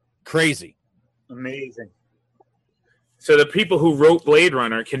 Crazy. Amazing. So the people who wrote Blade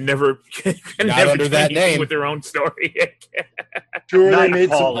Runner can never under do that name with their own story. Sure, they made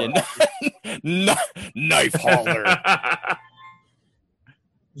some knife hauler.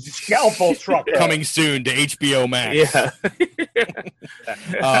 Scalpel trucker coming soon to HBO Max. Yeah.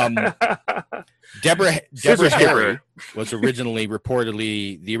 Deborah Harry was originally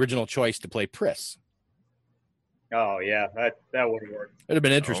reportedly the original choice to play Pris. Oh yeah, that would have worked. It'd have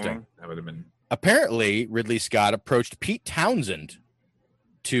been interesting. That would have been. Apparently, Ridley Scott approached Pete Townsend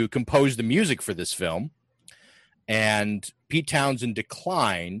to compose the music for this film, and Pete Townsend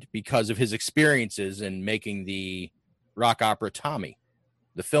declined because of his experiences in making the rock opera Tommy,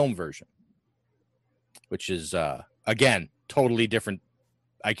 the film version, which is again totally different.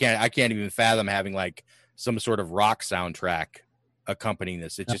 I can't even fathom having like some sort of rock soundtrack accompanying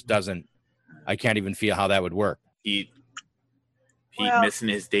this. It just doesn't. I can't even feel how that would work. Pete missing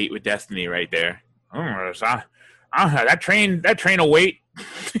his date with Destiny right there. that train will wait.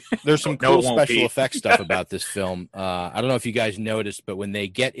 There's some cool special effects stuff about this film. I don't know if you guys noticed, but when they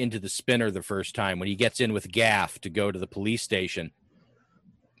get into the spinner the first time, when he gets in with Gaff to go to the police station,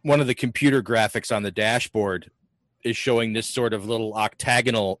 one of the computer graphics on the dashboard is showing this sort of little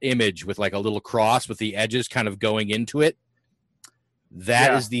octagonal image with like a little cross with the edges kind of going into it.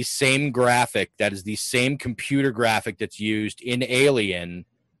 That is the same graphic. That is the same computer graphic that's used in Alien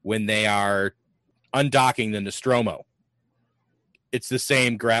when they are undocking the Nostromo. It's the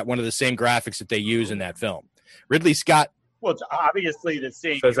same one of the same graphics that they use in that film. Ridley Scott. Well, it's obviously the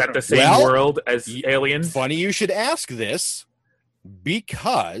same. So is that the same world as Alien? Funny you should ask this,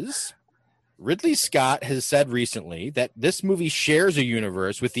 because Ridley Scott has said recently that this movie shares a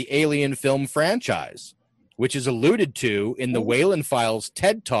universe with the Alien film franchise, which is alluded to in the Wayland Files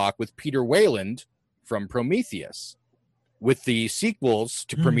TED Talk with Peter Wayland from Prometheus, with the sequels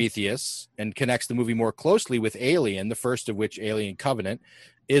to Prometheus, and connects the movie more closely with Alien, the first of which, Alien Covenant,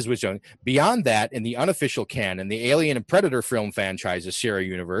 is with shown. Beyond that, in the unofficial canon, the Alien and Predator film franchises share a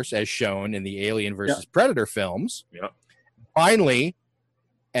universe, as shown in the Alien versus Predator films. Yep. Finally,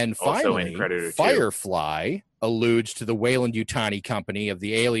 Predator Firefly alludes to the Wayland-Yutani company of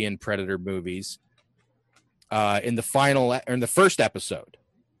the Alien Predator movies in the first episode.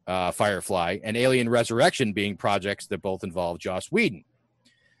 Firefly and Alien Resurrection being projects that both involve Joss Whedon.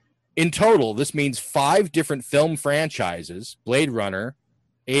 In total, this means 5 different film franchises, Blade Runner,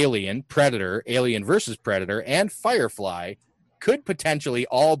 Alien, Predator, Alien versus Predator, and Firefly, could potentially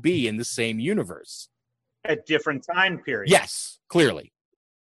all be in the same universe. At different time periods. Yes, clearly.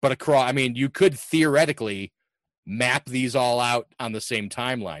 But you could theoretically map these all out on the same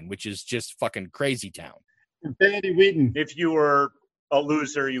timeline, which is just fucking crazy town. Infinity Whedon. If you were a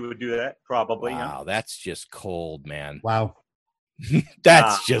loser, you would do that, probably. Wow, that's just cold, man. Wow.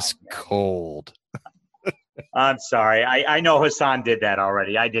 That's just cold. I'm sorry. I know Hassan did that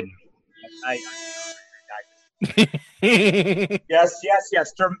already. I didn't. Yes.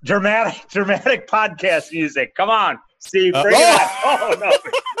 Dramatic podcast music. Come on, Steve. Bring it up. Oh, no.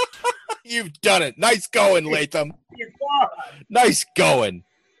 You've done it. Nice going, Latham. Nice going.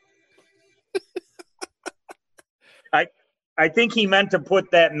 I think he meant to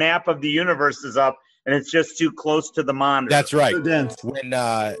put that map of the universes up, and it's just too close to the monitor. That's right. So dense.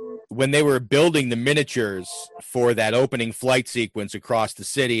 When they were building the miniatures for that opening flight sequence across the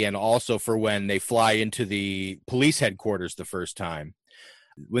city, and also for when they fly into the police headquarters the first time,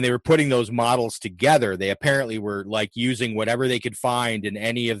 when they were putting those models together, they apparently were like using whatever they could find in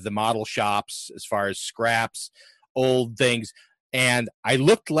any of the model shops as far as scraps, old things. And I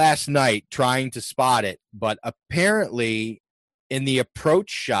looked last night trying to spot it, but apparently in the approach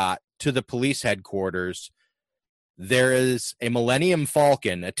shot to the police headquarters, there is a Millennium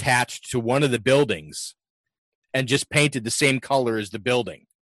Falcon attached to one of the buildings and just painted the same color as the building,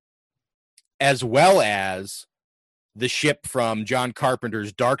 as well as the ship from John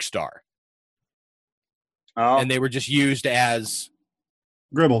Carpenter's Dark Star. Oh. And they were just used as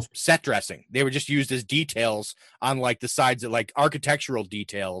Gribbles. Set dressing. They were just used as details on like the sides of like architectural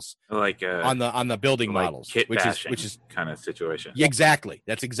details, like on the building like models, kit which bashing is kind of situation. Yeah, exactly.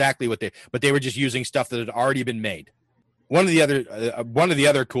 That's exactly what they were just using stuff that had already been made. One of the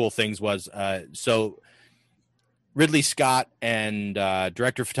other cool things was so Ridley Scott and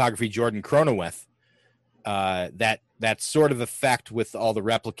director of photography Jordan Cronenweth, that sort of effect with all the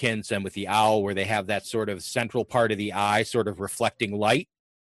replicants and with the owl, where they have that sort of central part of the eye sort of reflecting light.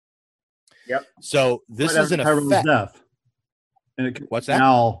 Yep. So this is an effect. Death. And What's that? An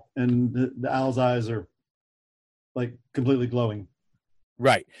owl, and the owl's eyes are like completely glowing.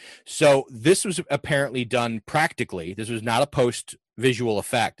 Right. So this was apparently done practically. This was not a post-visual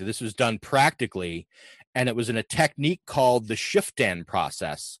effect. This was done practically, and it was in a technique called the Shiftan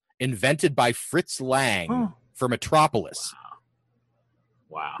process, invented by Fritz Lang for Metropolis.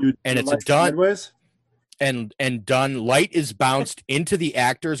 Wow. And it's done. Light is bounced into the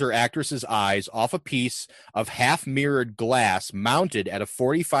actor's or actress's eyes off a piece of half-mirrored glass mounted at a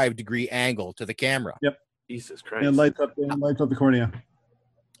 45-degree angle to the camera. Yep. Jesus Christ. And lights up the cornea.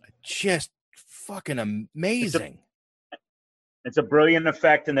 Just fucking amazing. It's a brilliant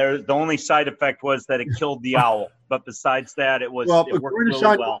effect, and the only side effect was that it killed the owl. But besides that, it worked really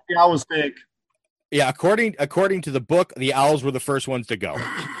well. The owl was fake. Yeah, according to the book, the owls were the first ones to go.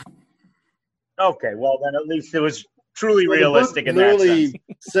 Okay, well then at least it was truly realistic in that sense. Literally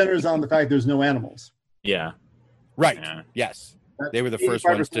centers on the fact there's no animals. Yeah. Right. Yeah. Yes. They were the first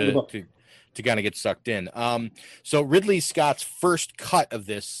ones to kind of get sucked in. So Ridley Scott's first cut of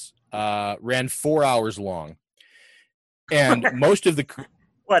this ran 4 hours long. And most of the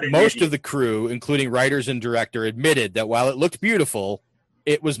most of the crew, including writers and director, admitted that while it looked beautiful,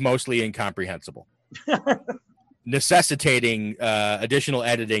 it was mostly incomprehensible, necessitating additional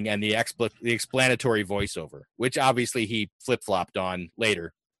editing and the explanatory voiceover, which obviously he flip-flopped on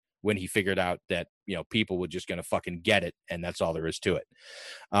later when he figured out that, you know, people were just going to fucking get it, and that's all there is to it.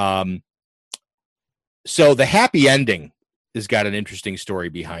 So the happy ending has got an interesting story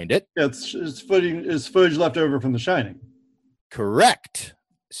behind it. Yeah, it's footage left over from The Shining. Correct.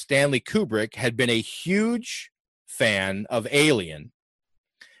 Stanley Kubrick had been a huge fan of Alien,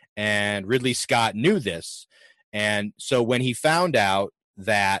 and Ridley Scott knew this. And so when he found out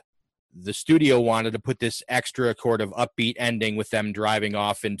that the studio wanted to put this extra sort of upbeat ending with them driving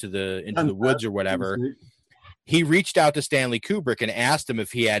off into the woods or whatever, he reached out to Stanley Kubrick and asked him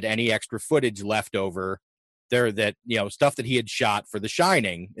if he had any extra footage left over there, that, you know, stuff that he had shot for The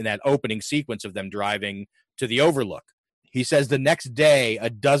Shining in that opening sequence of them driving to the Overlook. He says the next day, a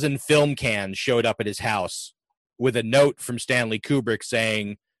dozen film cans showed up at his house with a note from Stanley Kubrick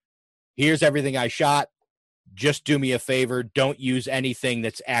saying, "Here's everything I shot. Just do me a favor. Don't use anything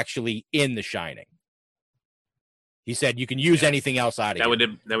that's actually in The Shining." He said, "You can use anything else out of it."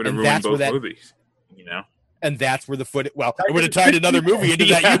 That would have ruined both movies, you know? And that's where the footage, well, it would have tied another movie into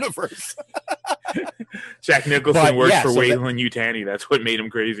that universe. Jack Nicholson worked for Wayland Yutani. That's what made him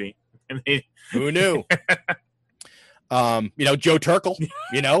crazy. Who knew? You know, Joe Turkel,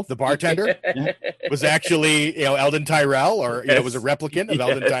 you know, the bartender, was actually, you know, Eldon Tyrell, or, you know, was a replicant of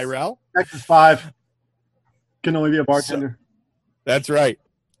Eldon Tyrell. Texas 5 can only be a bartender. That's right.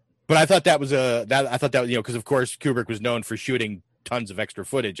 But I thought that was you know, because of course Kubrick was known for shooting tons of extra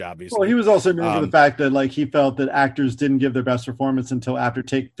footage, obviously. Well, he was also known for the fact that, like, he felt that actors didn't give their best performance until after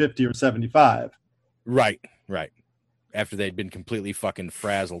take 50 or 75. Right. After they'd been completely fucking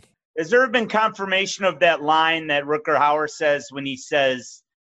frazzled. Has there been confirmation of that line that Rutger Hauer says when he says,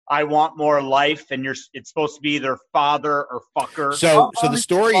 "I want more life," and it's supposed to be either father or fucker? So the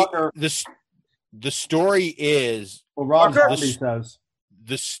story, the story is, well, Rob Zombie says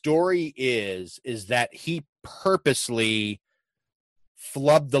the story is that he purposely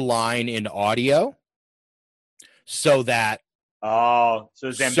flubbed the line in audio so that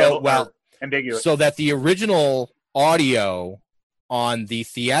ambiguous, so that the original audio on the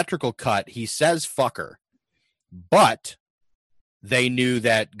theatrical cut, he says fucker, but they knew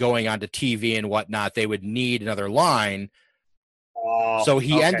that going onto TV and whatnot, they would need another line. So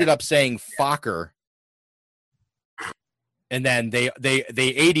he ended up saying fucker. And then they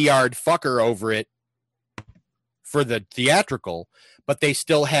ADR'd fucker over it for the theatrical, but they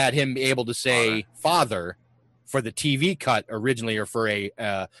still had him able to say father for the TV cut originally, or for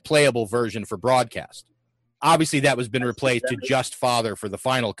a playable version for broadcast. Obviously, that was been replaced to just father for the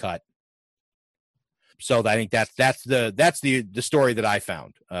final cut. So I think that's the story that I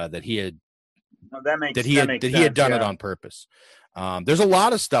found, that he had done it on purpose. There's a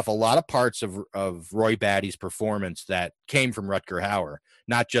lot of stuff, a lot of parts of Roy Batty's performance that came from Rutger Hauer,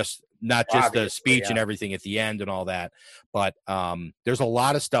 not just the speech and everything at the end and all that, but there's a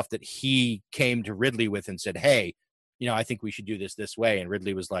lot of stuff that he came to Ridley with and said, "Hey, you know, I think we should do this way," and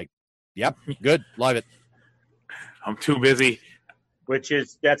Ridley was like, "Yep, good, love it. I'm too busy."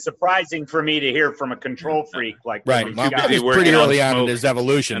 That's surprising for me to hear from a control freak like right. Ridley Well, Scott. he's pretty early on in his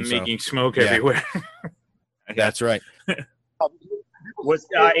evolution, and so. making smoke everywhere. That's right. Was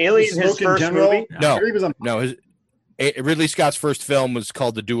Alien his first movie? No. Ridley Scott's first film was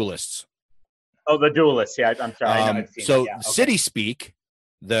called The Duelists. Oh, The Duelists. Yeah, I'm sorry. I know I've seen so it. Yeah, okay. City Speak,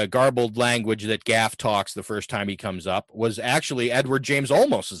 the garbled language that Gaff talks the first time he comes up, was actually Edward James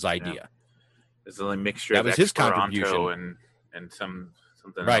Olmos's idea. Yeah. There's a mixture that of was his contribution and something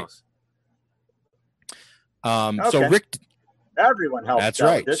right. else. So Rick, everyone helps. That's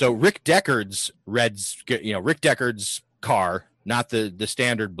right. So Rick Deckard's Rick Deckard's car, not the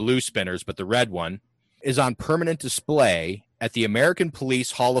standard blue spinners, but the red one, is on permanent display at the American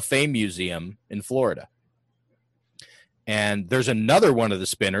Police Hall of Fame Museum in Florida. And there's another one of the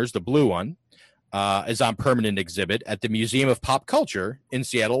spinners, the blue one, is on permanent exhibit at the Museum of Pop Culture in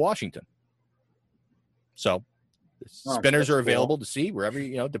Seattle, Washington. So spinners are available to see wherever,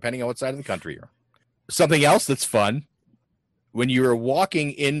 depending on what side of the country you're on. Something else that's fun, when you were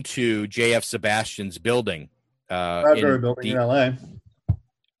walking into J.F. Sebastian's building, building in LA.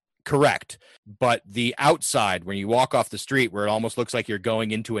 Correct. But the outside, when you walk off the street, where it almost looks like you're going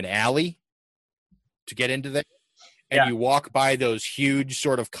into an alley to get into there, and you walk by those huge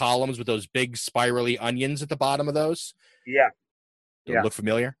sort of columns with those big spirally onions at the bottom of those. Yeah. Look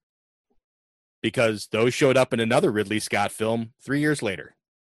familiar? Because those showed up in another Ridley Scott film 3 years later.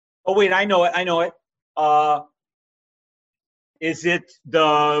 Oh, wait, I know it. Is it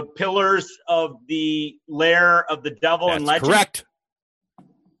the Pillars of the Lair of the Devil and Legend? Correct.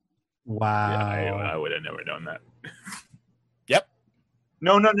 Wow. Yeah, I would have never known that. Yep.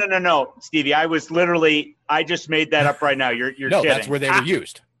 No, Stevie. I just made that up right now. You're no, kidding. That's where they were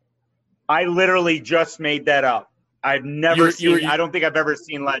used. I literally just made that up. I've never seen. I don't think I've ever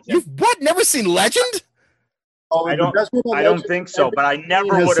seen Legend. You've what? Never seen Legend? Oh, I don't think so. But I never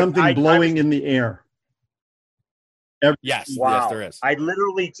would have. Something blowing in the air. Yes, wow. yes, there is. I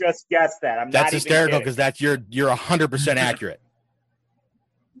literally just guessed that. That's hysterical because that's you're 100% accurate.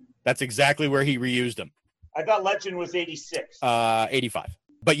 That's exactly where he reused them. I thought Legend was 86. 85.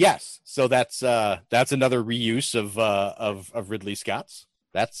 But yes, so that's another reuse of Ridley Scott's.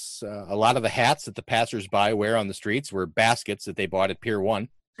 That's a lot of the hats that the passersby wear on the streets were baskets that they bought at Pier 1.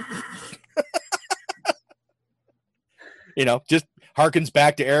 You know, just harkens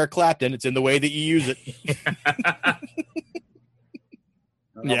back to Eric Clapton. It's in the way that you use it.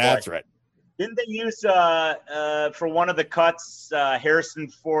 That's right. Didn't they use for one of the cuts Harrison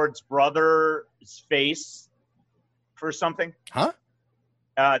Ford's brother's face for something? Huh?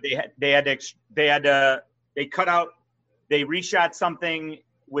 They reshot something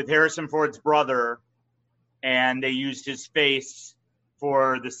with Harrison Ford's brother, and they used his face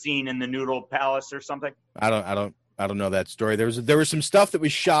for the scene in the Noodle Palace or something. I don't know that story. There was some stuff that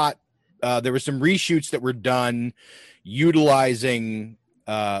was shot. There were some reshoots that were done utilizing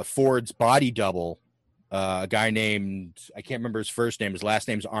Ford's body double, a guy named, I can't remember his first name. His last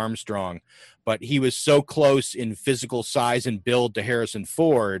name's Armstrong, but he was so close in physical size and build to Harrison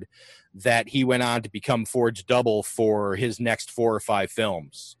Ford that he went on to become Ford's double for his next 4 or 5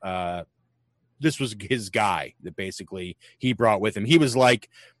 films. This was his guy that basically he brought with him. He was like,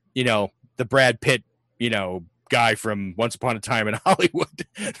 the Brad Pitt, guy from Once Upon a Time in Hollywood.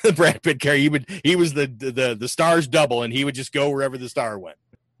 The Brad Pitt character. He was the star's double, and he would just go wherever the star went.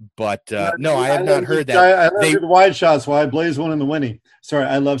 But no, I have not heard that. I love the wide shots while I blaze one in the Winnie. Sorry,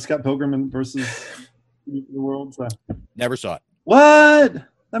 I love Scott Pilgrim versus the World. So. Never saw it. What?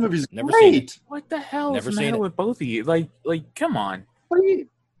 That movie's never great. Seen it. What the hell never is the matter with both of you? Like, come on. What are you?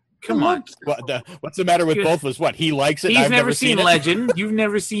 Come on. What's the matter with both of us? What, he likes it? He's I've never seen it? Legend. You've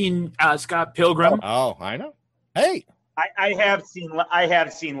never seen Scott Pilgrim. Oh, I know. Hey, I have seen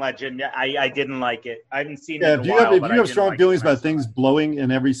Legend. I didn't like it. I haven't seen it. If you have strong feelings about things blowing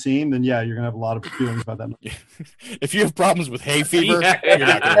in every scene, then yeah, you're gonna have a lot of feelings about that movie. If you have problems with hay fever, you're not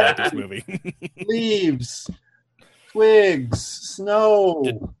gonna like this movie. Leaves, twigs,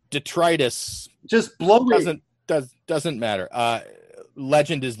 snow, detritus, just blowing doesn't matter.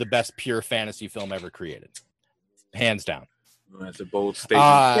 Legend is the best pure fantasy film ever created, hands down. That's a bold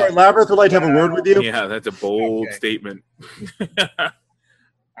statement. Labyrinth would like to have a word with you. Yeah, that's a bold statement.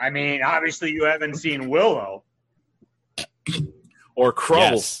 I mean, obviously you haven't seen Willow or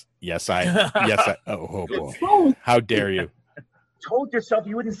Crow. Yes, I. Oh boy! How dare you? Told yourself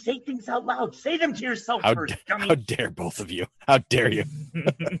you wouldn't say things out loud. Say them to yourself first. Dummy. How dare both of you? How dare you?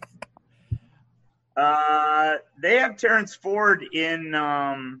 They have Terrence Ford in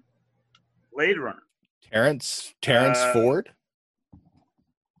Blade Runner. Terrence Ford?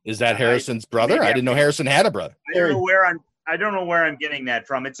 Is that Harrison's brother? I didn't know Harrison had a brother. I don't know where I'm getting that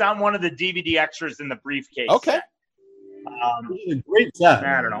from. It's on one of the DVD extras in the briefcase. Okay. Set. Great set.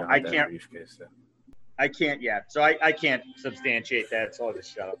 I don't know. I can't yet. So I can't substantiate that. So I'll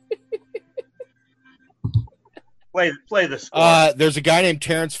just shut up. Play the score. There's a guy named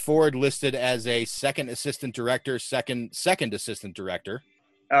Terrence Ford listed as a second assistant director.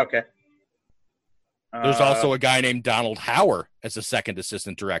 Okay. There's also a guy named Donald Hauer as a second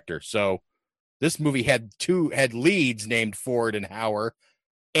assistant director. So this movie had leads named Ford and Hauer,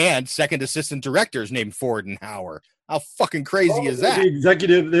 and second assistant directors named Ford and Hauer. How fucking crazy is that?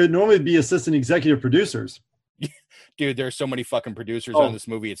 There'd normally be assistant executive producers. Dude, there's so many fucking producers on this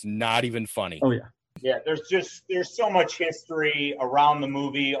movie. It's not even funny. Oh yeah. Yeah, there's so much history around the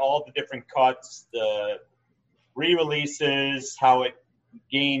movie, all the different cuts, the re-releases, how it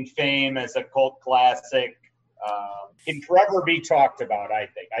gained fame as a cult classic, can forever be talked about. I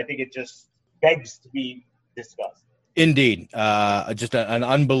think it just begs to be discussed. Indeed, just an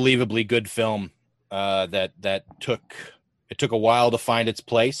unbelievably good film that took a while to find its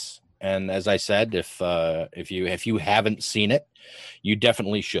place. And as I said, if you haven't seen it, you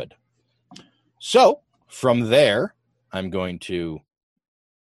definitely should. So from there, I'm going to.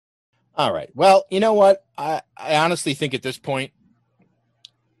 All right. Well, you know what? I honestly think at this point,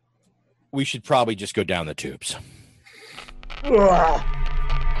 we should probably just go down the tubes. And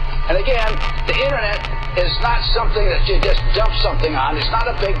again, the internet is not something that you just dump something on. It's not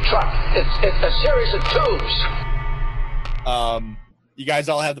a big truck. It's a series of tubes. You guys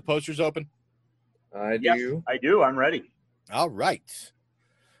all have the posters open? I do. Yes, I do. I'm ready. All right.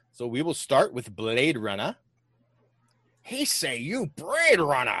 So we will start with Blade Runner. He say you Blade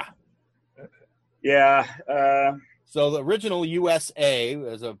Runner. Yeah. So the original USA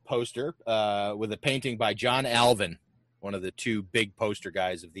is a poster with a painting by John Alvin, one of the two big poster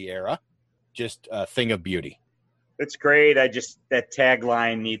guys of the era. Just a thing of beauty. It's great. That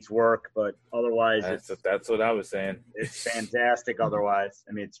tagline needs work, but otherwise that's what I was saying. It's fantastic otherwise.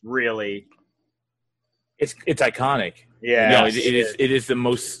 I mean, it's really it's iconic. Yeah. It is the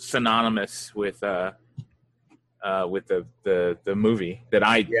most synonymous with the movie that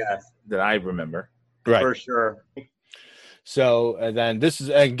I remember. Right. For sure. So then this is,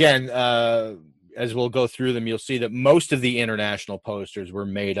 again, as we'll go through them, you'll see that most of the international posters were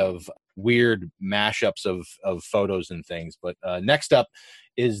made of weird mashups of photos and things. But next up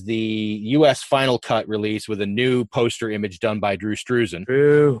is the U.S. Final Cut release with a new poster image done by Drew Struzan.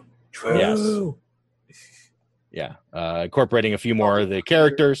 True. Yes. Yeah. Incorporating a few more of the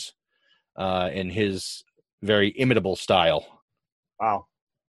characters in his very imitable style. Wow.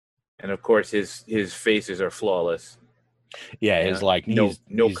 And of course, his faces are flawless. Yeah, his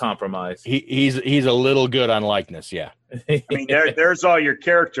no compromise. He's a little good on likeness. Yeah, I mean, there's all your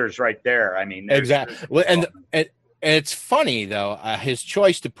characters right there. I mean, exactly. Well, and it's funny though, his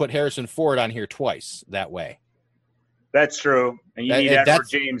choice to put Harrison Ford on here twice that way. That's true, and you need Edward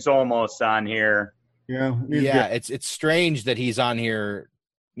James Olmos on here. Yeah, it's strange that he's on here.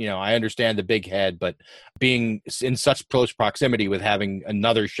 You know, I understand the big head, but being in such close proximity with having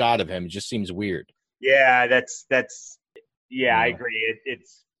another shot of him just seems weird. Yeah, that's. Yeah, I agree.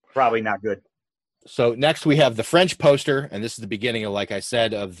 It's probably not good. So next we have the French poster, and this is the beginning of, like I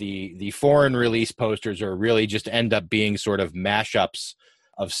said, of the foreign release posters, or really just end up being sort of mashups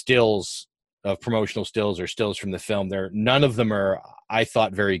of stills, of promotional stills or stills from the film. None of them are, I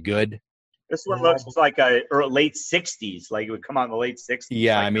thought, very good. This one looks like a late 60s, like it would come out in the late 60s.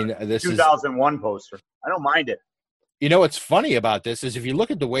 Yeah, like I mean, this 2001 poster. I don't mind it. You know what's funny about this is if you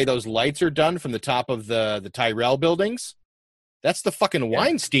look at the way those lights are done from the top of the Tyrell buildings, that's the fucking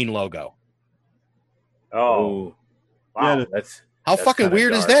Weinstein logo. Oh, wow! That's how fucking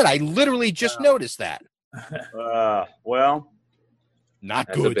weird is that? I literally just noticed that. Well, not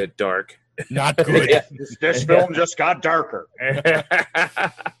that's good. A bit dark. Not good. This film just got darker.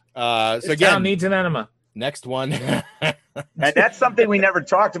 So again, needs an enema. Next one, and that's something we never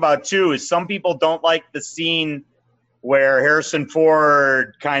talked about too. Is some people don't like the scene where Harrison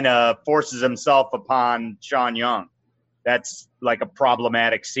Ford kind of forces himself upon Sean Young. That's like a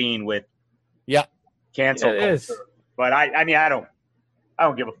problematic scene with cancel culture. Is. But I mean I don't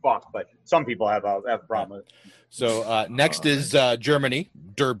give a fuck, but some people have a problem with it. So next is Germany,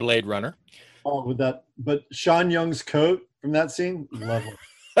 Der Blade Runner. Oh, with that, but Sean Young's coat from that scene, lovely.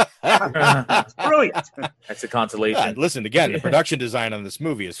 It's brilliant. That's a consolation. Listen, again, the production design on this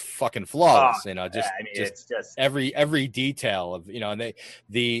movie is fucking flawless. You know, it's just every detail of, you know, and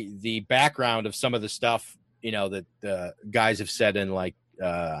the background of some of the stuff, you know, that the guys have said in, like,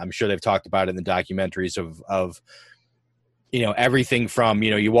 I'm sure they've talked about it in the documentaries of, you know, everything from,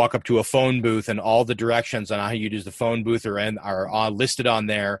 you know, you walk up to a phone booth and all the directions on how you use the phone booth are listed on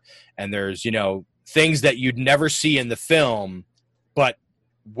there. And there's, you know, things that you'd never see in the film, but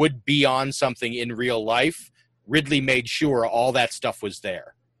would be on something in real life. Ridley made sure all that stuff was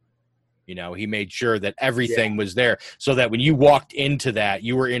there. You know, he made sure that everything was there so that when you walked into that,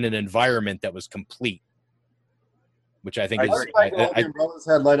 you were in an environment that was complete. Which I think all the umbrellas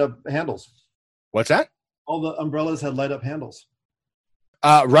had light up handles. What's that? All the umbrellas had light up handles.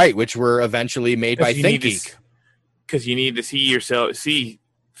 Right, which were eventually made by ThinkGeek. Because you need to see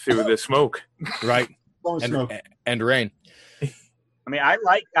through the smoke. Right. And rain. I mean,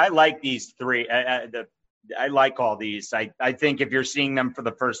 I like these three. I like all these. I think if you're seeing them for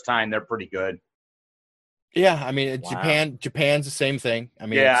the first time, they're pretty good. Yeah, I mean, Japan's the same thing. I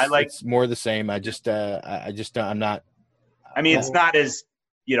mean, it's more the same. I'm not. I mean, it's not as,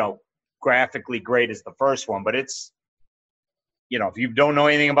 you know, graphically great as the first one, but it's, you know, if you don't know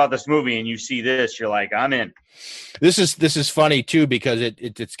anything about this movie and you see this, you're like, I'm in. This is funny too, because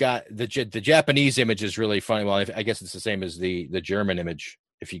it's got the Japanese image is really funny. Well, I guess it's the same as the German image.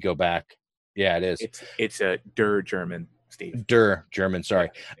 If you go back, yeah, it is. It's a Der German, Steve. Der German, sorry.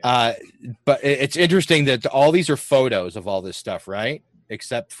 But it's interesting that all these are photos of all this stuff, right?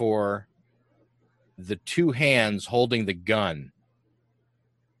 Except for the two hands holding the gun,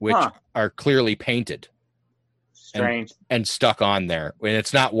 which are clearly painted. Strange. And stuck on there. When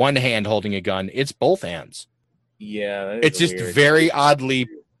it's not one hand holding a gun, it's both hands. Yeah. It's just very oddly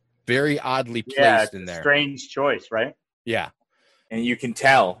placed in there. Strange choice, right? Yeah. And you can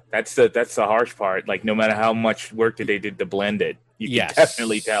tell that's the harsh part. Like no matter how much work that they did to blend it, you can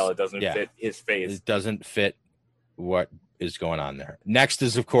definitely tell it doesn't fit his face. It doesn't fit what is going on there. Next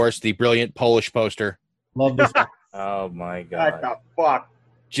is, of course, the brilliant Polish poster. Love this. Oh my god! What the fuck?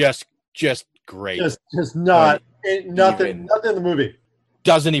 Just great. Just not nothing in the movie.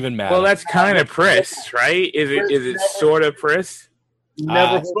 Doesn't even matter. Well, that's kind of Priss, right? Is it sort of Priss?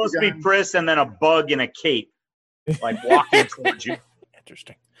 It's supposed to be Priss and then a bug in a cape, like walking towards you.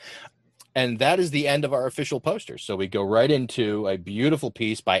 Interesting. And that is the end of our official poster. So we go right into a beautiful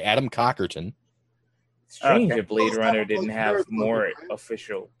piece by Adam Cockerton. Strange that Blade Runner didn't have more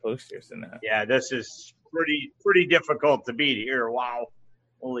official posters than that. Yeah, this is pretty difficult to beat here. Wow.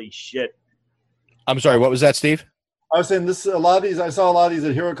 Holy shit. I'm sorry, what was that, Steve? I was saying I saw a lot of these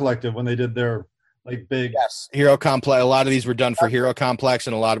at Hero Collective when they did their like big Hero Complex. A lot of these were done for Hero Complex,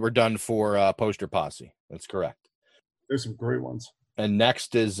 and a lot were done for Poster Posse. That's correct. There's some great ones. And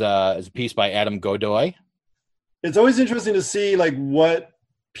next is a piece by Adam Godoy. It's always interesting to see like what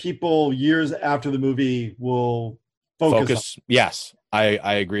people years after the movie will focus on. Yes, I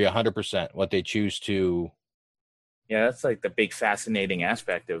agree 100%. What they choose to. Yeah, that's like the big fascinating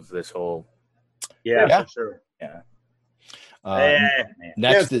aspect of this whole. Yeah. For sure. Yeah.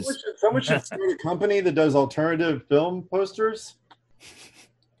 Next is someone should start a company that does alternative film posters.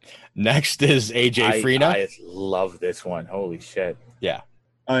 Next is AJ Freena. I love this one. Holy shit. Yeah.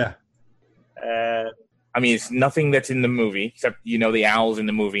 Oh yeah. I mean, it's nothing that's in the movie except the owl's in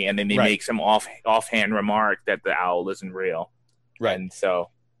the movie, and then they make some offhand remark that the owl isn't real. Right. And so,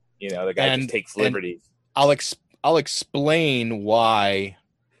 the guy just takes liberties. I'll explain why.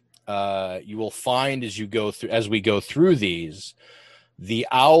 You will find as we go through these, the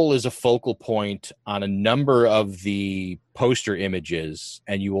owl is a focal point on a number of the poster images,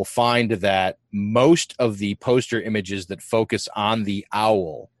 and you will find that most of the poster images that focus on the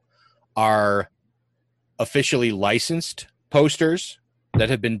owl are officially licensed posters that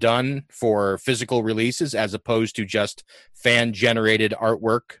have been done for physical releases as opposed to just fan-generated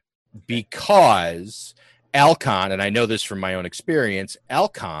artwork, because Alcon, and I know this from my own experience,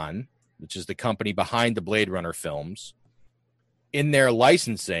 Alcon, which is the company behind the Blade Runner films, in their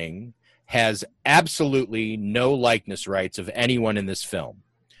licensing has absolutely no likeness rights of anyone in this film.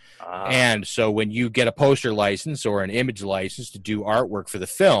 And so when you get a poster license or an image license to do artwork for the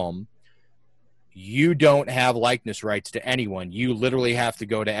film, you don't have likeness rights to anyone. You literally have to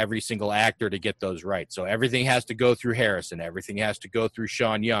go to every single actor to get those rights. So everything has to go through Harrison. Everything has to go through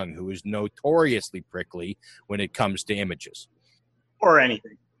Sean Young, who is notoriously prickly when it comes to images. Or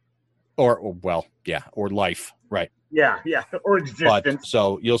anything. Or life. Right. Yeah. Or existence. But,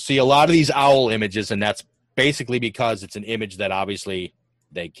 so you'll see a lot of these owl images, and that's basically because it's an image that obviously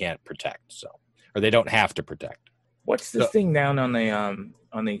they can't protect. Or they don't have to protect. What's this thing down on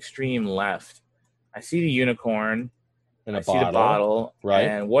the extreme left? I see the unicorn, and I see the bottle, right?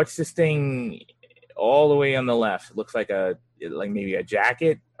 And what's this thing all the way on the left? It looks like maybe a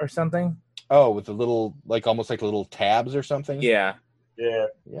jacket or something. Oh, with the little, almost like little tabs or something. Yeah. Yeah,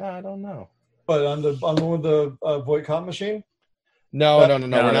 I don't know. But on the one with the Voight-Kampff machine? No.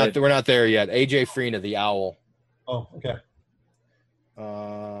 We're not there yet. AJ Freena, the owl. Oh, okay.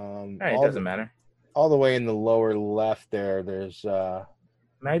 It doesn't matter. All the way in the lower left there's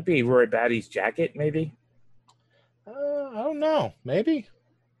might be Roy Batty's jacket, maybe. I don't know. Maybe.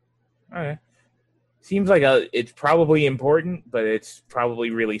 All right. Seems like it's probably important, but it's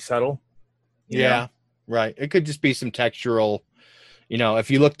probably really subtle. Yeah, right. It could just be some textural. If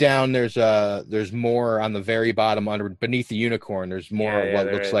you look down, there's more on the very bottom beneath the unicorn. There's more of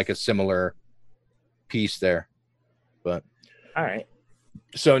what looks like a similar piece there. But all right.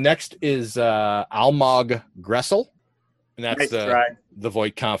 So next is Almog Gressel. And that's nice the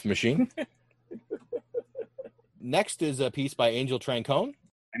Voight-Kampff machine. Next is a piece by Angel Trancone.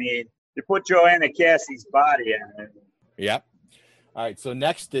 I mean, you put Joanna Cassie's body on it. Yep. All right, so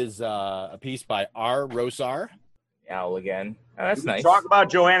next is a piece by R. Rosar. Owl again. Oh, that's nice. Talk about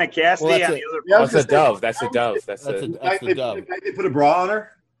Joanna Cassidy. Well, that's a dove. That's a dove. That's the dove. They put a bra on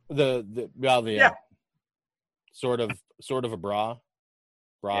her? Sort of a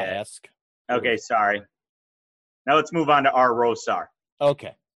bra-esque. Okay, sorry. Now let's move on to R. Rosar.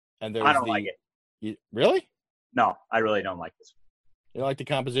 Okay. And I don't like it. Really? No, I really don't like this. You don't like the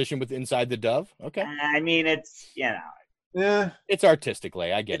composition with inside the dove? Okay. I mean, it's Yeah. It's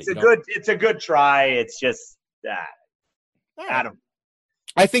artistically. I get it. It's a good try. It's just Adam.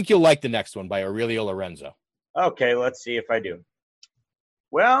 I think you'll like the next one by Aurelio Lorenzo. Okay, let's see if I do.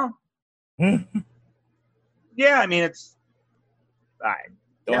 Well, yeah, I mean, it's.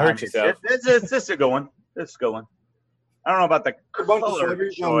 Don't hurt yourself. This is a good one. This is a good one. I don't know about the A bunch of color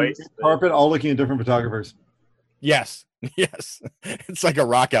celebrities on choice. the carpet, all looking at different photographers. Yes. Yes. It's like a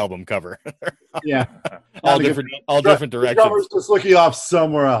rock album cover. Yeah. all different The directions. cover's just looking off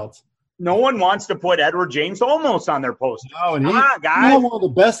somewhere else. No one wants to put Edward James Olmos on their poster. No, and Come he on, had guys. one of the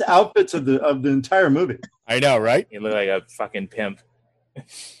best outfits of the entire movie. I know, right? You look like a fucking pimp.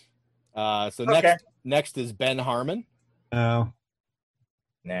 So Okay. next is Ben Harmon. No,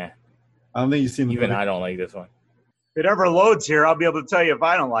 Nah. I don't think you've seen the Even movie. I don't like this one. If it ever loads here, I'll be able to tell you if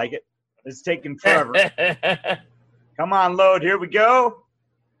I don't like it. It's taking forever. Come on, load. Here we go.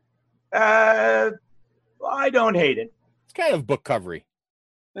 I don't hate it. It's kind of book covery.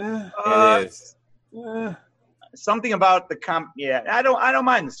 It is. Something about the Yeah, I don't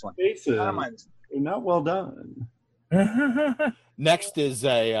mind this one. Faces. I don't mind this They're not well done. Next is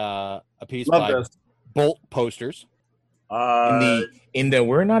a piece Love by this. Bolt Posters. one. In the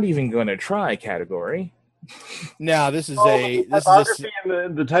we're not even going to try category. Now this is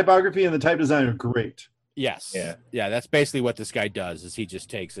The typography and the type design are great. yes, Yeah. That's basically what this guy does. Is he just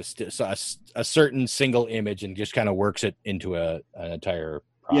takes a certain single image and just kind of works it into an entire.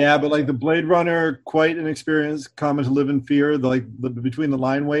 Yeah, but like the Blade Runner, quite an experience. Common to Live in Fear. The between the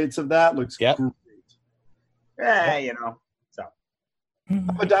line weights of that looks Yep. great. You know. So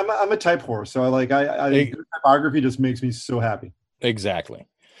I'm a type whore, so good typography just makes me so happy. Exactly.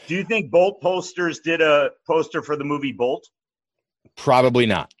 do you think Bolt Posters did a poster for the movie Bolt? Probably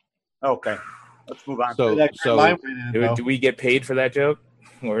not. Okay. Let's move on. So Do we get paid for that joke?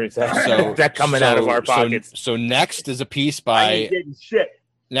 Or is that, So is that coming out of our so- pockets? So next is a piece I by ain't getting shit.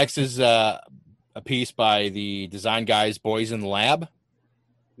 next is a piece by the design guys Boys in the Lab.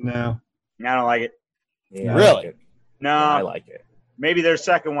 No. I don't like it. Yeah, Really? I like it. No. Yeah, I like it. Maybe their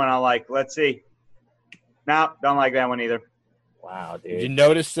second one I like. Let's see. No, don't like that one either. Wow, Did you dude.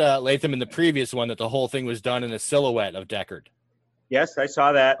 notice, Latham, in the previous one that the whole thing was done in a silhouette of Deckard? Yes, I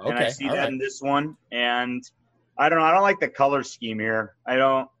saw that, and I Okay, see all that right. in this one. And I don't know. I don't like the color scheme here. I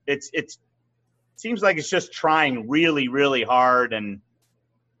don't. It seems like it's just trying really, really hard, and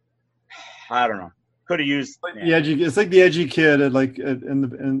I don't know. Could have used. The edgy. It's like the edgy kid at at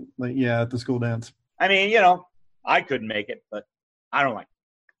the school dance. I mean, I couldn't make it, but I don't like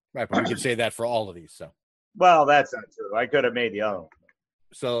it. Right, but we could say that for all of these. Well, that's not true. I could have made the other one.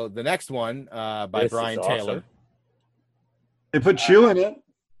 So the next one by This is Brian awesome. Taylor. They put Chew in it.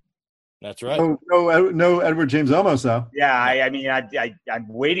 That's right. No Edward James Olmos though. Yeah, I mean, I'm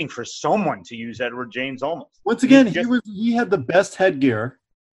waiting for someone to use Edward James Olmos. Once again, he had the best headgear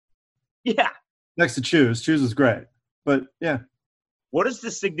Yeah. next to Chew's. Chew's is great, but yeah. What is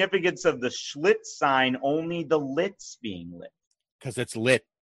the significance of the Schlitz sign? Only the lit's being lit. Because it's lit.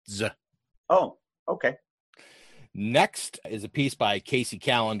 Oh, okay. Next is a piece by Casey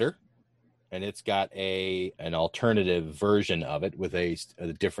Callender, and it's got an alternative version of it with a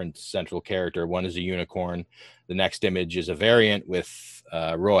different central character. One is a unicorn. The next image is a variant with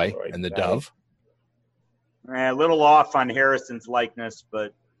Roy and the got it. dove. A little off on Harrison's likeness,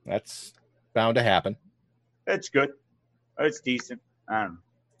 but That's bound to happen. it's good. It's decent. I don't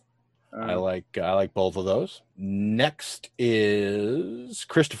know. I like both of those. Next is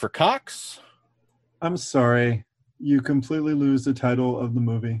Christopher Cox. I'm sorry, you completely lose the title of the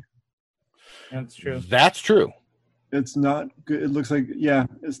movie. That's true. That's true. It's not good. It looks like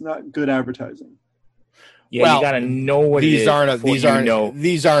it's not good advertising. Yeah, Well, you got to know what these it is aren't before you know.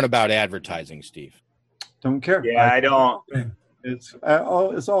 these aren't about advertising, Steve. Don't care. Yeah, I don't. It's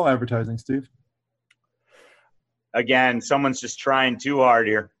all advertising, Steve. Again, someone's just trying too hard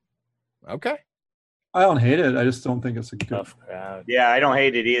here. Okay. I don't hate it. I just don't think it's a good. Tough crowd. Yeah, I don't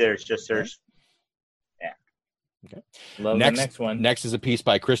hate it either. It's just there's. Love the next one. Next is a piece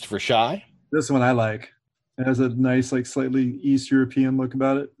by Christopher Shy. This one I like. It has a nice, like, slightly East European look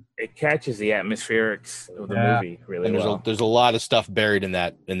about it. It catches the atmospherics of the Yeah. movie really And well. there's a lot of stuff buried in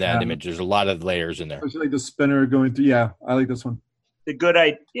that image. There's a lot of layers in there. Especially like the spinner going through. Yeah, I like this one. The good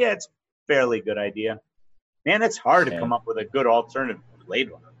idea. Yeah, it's fairly good idea. Man, it's hard to come up with a good alternative Blade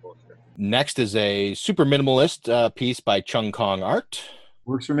Runner poster. Next is a super minimalist piece by Chung Kong Art.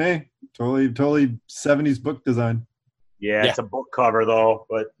 Works for me. Totally 70s book design. Yeah, it's a book cover though,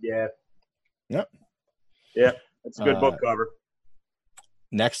 but yeah. Yep. Yeah, it's a good book cover.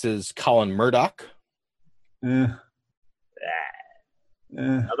 Next is Colin Murdoch. Yeah.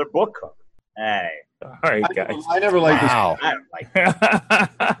 Another book cover. Hey. All right, guys. I never liked this. Wow. I don't like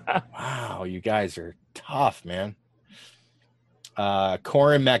that. Wow, you guys are tough, man.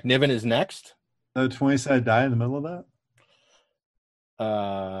 Corin McNiven is next. 20-sided die in the middle of that.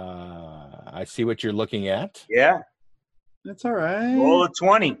 I see what you're looking at. Yeah. That's all right. Roll a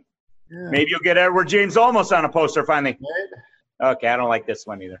 20. Maybe you'll get Edward James Olmos on a poster finally. Okay, I don't like this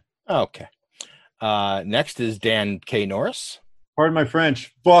one either. Okay. Next is Dan K. Norris. Pardon my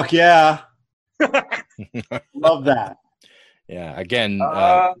French. Fuck yeah. Love that. Yeah. Again,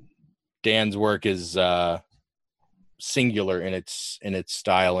 Dan's work is singular in its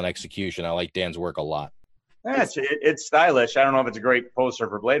style and execution. I like Dan's work a lot. Yeah, it's stylish. I don't know if it's a great poster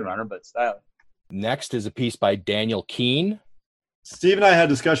for Blade Runner, but it's stylish. Next is a piece by Daniel Keene. Steve and I had a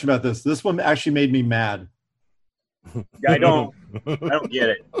discussion about this. This one actually made me mad. Yeah, I don't get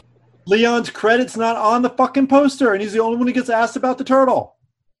it. Leon's credit's not on the fucking poster, and he's the only one who gets asked about the turtle.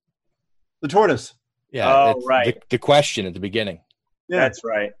 The tortoise. Yeah. Oh, right. The question at the beginning. Yeah. That's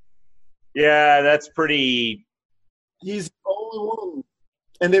right. Yeah, that's pretty. He's the only one.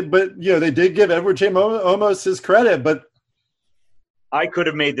 And they did give Edward James Olmos his credit, but I could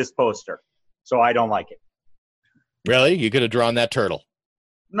have made this poster, so I don't like it. Really? You could have drawn that turtle.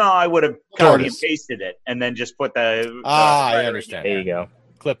 No, I would have copy and pasted it and then just put the. I understand. There you go.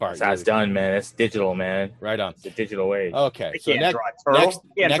 Clip art. That's how it's done, man. It's digital, man. Right on. It's the digital way. Okay. I can't draw a turtle.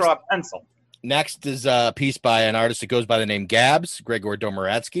 Can't draw a pencil. Next is a piece by an artist that goes by the name Gabs, Gregor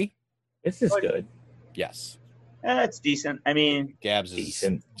Domaratsky. This is good. Yes. It's decent. I mean, Gabs is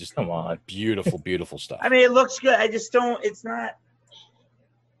decent. Just come on. Beautiful, beautiful stuff. I mean, it looks good. I just don't. It's not.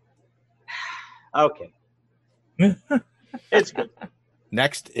 Okay. It's good.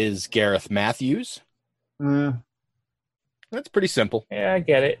 Next is Gareth Matthews. That's pretty simple. Yeah, I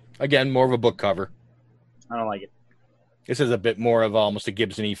get it. Again, more of a book cover. I don't like it. This has a bit more of almost a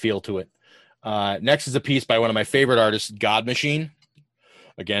Gibson-y feel to it. Next is a piece by one of my favorite artists, God Machine.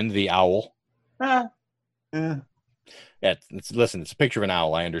 Again, the owl. Yeah, listen, it's a picture of an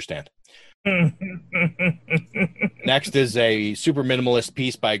owl. I understand. Next is a super minimalist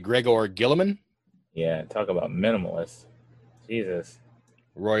piece by Gregor Gilliman. Yeah, talk about minimalist. Jesus.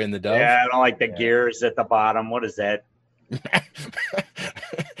 Roy and the Dove. Yeah, I don't like the gears at the bottom. What is that?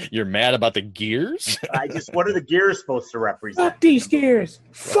 You're mad about the gears? What are the gears supposed to represent? Fuck these gears.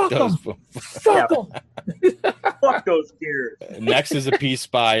 Fuck them. Fuck them. Fuck those gears. Next is a piece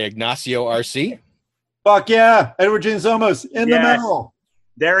by Ignacio Arce. Fuck yeah. Edward James Olmos in the middle.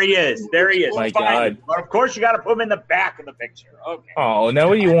 There he is. There he is. My God. But of course, you got to put him in the back of the picture. Okay. Oh, now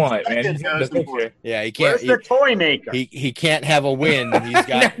what do you want, man? He's in the picture. Yeah, he can't. Where's the toy maker? He can't have a win. He's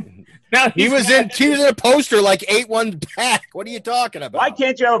got. He was in a poster like 8-1 back. What are you talking about? Why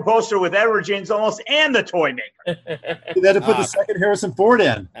can't you have a poster with Edward James Olmos and the toy maker? They had to put the second Harrison Ford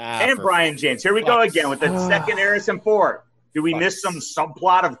in. And Brian James. Here we go again with the second Harrison Ford. Do we miss some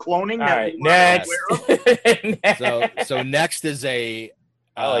subplot of cloning? All right, next. So next is a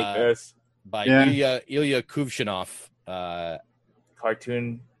I like this by Ilya Kuvshinov.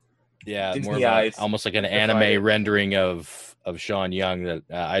 Cartoon. Yeah, Disney more of eyes. almost like an anime rendering of Sean Young.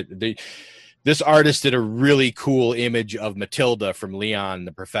 This artist did a really cool image of Matilda from Leon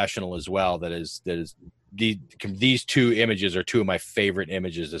the Professional as well. These two images are two of my favorite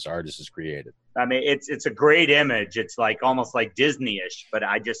images this artist has created. I mean, it's a great image. It's like almost like Disney-ish, but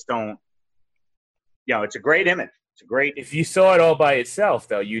I just don't. It's a great image. It's a great. If you saw it all by itself,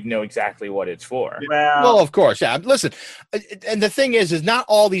 though, you'd know exactly what it's for. Well, of course, yeah. Listen, and the thing is not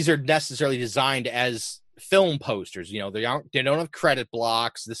all these are necessarily designed as film posters. They don't have credit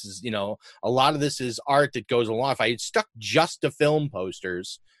blocks. This is, a lot of this is art that goes along. If I had stuck just to film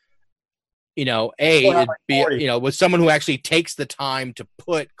posters, it'd be, with someone who actually takes the time to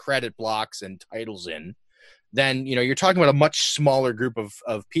put credit blocks and titles in, then, you're talking about a much smaller group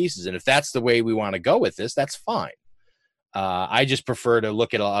of pieces. And if that's the way we want to go with this, that's fine. I just prefer to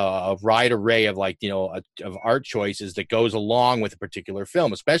look at a wide array of of art choices that goes along with a particular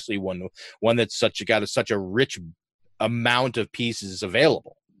film, especially one that's got such a rich amount of pieces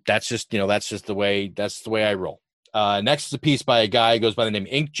available. That's just the way I roll. Next is a piece by a guy who goes by the name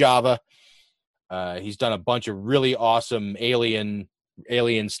Ink Java. He's done a bunch of really awesome alien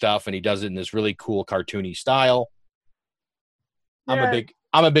stuff, and he does it in this really cool cartoony style. Yeah.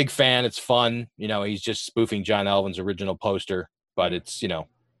 I'm a big fan. It's fun. He's just spoofing John Elvin's original poster, but it's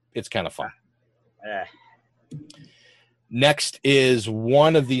kind of fun. Next is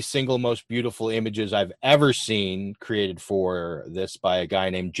one of the single most beautiful images I've ever seen created for this by a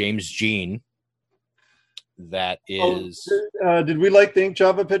guy named James Jean. That is. Did we like the Ink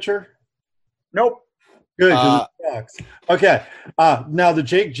Java picture? Nope. Good. Okay. Now the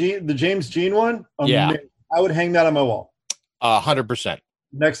James Jean one. Yeah. I would hang that on my wall. 100%.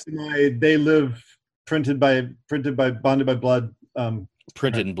 Next to my They Live printed by Bonded by Blood.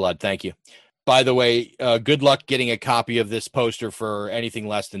 Printed in blood. Thank you. By the way, good luck getting a copy of this poster for anything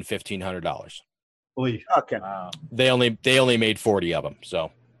less than $1,500. Okay. Wow. They only made 40 of them.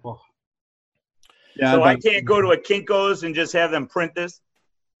 So. Yeah, So I can't go to a Kinko's and just have them print this?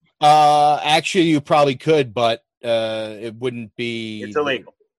 Actually, you probably could, but it wouldn't be. It's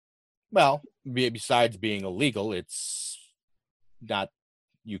illegal. Well, besides being illegal, it's not.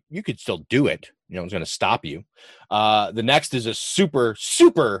 You could still do it. You know, it's going to stop you. The next is a super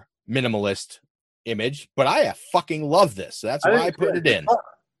minimalist image, but I fucking love this. So that's why I put it in.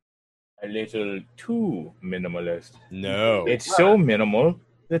 A little too minimalist. No. It's so minimal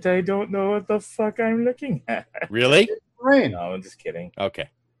that I don't know what the fuck I'm looking at. Really? Rain. No, I'm just kidding. Okay.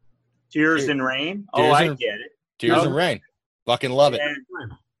 Tears and Rain? Tears I and- get it. Tears and Rain. Fucking love it.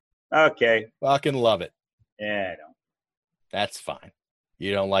 Okay. Fucking love it. Yeah, I don't. That's fine.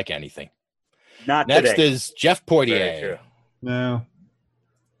 You don't like anything. Not Next today. is Jeff Poitier. No.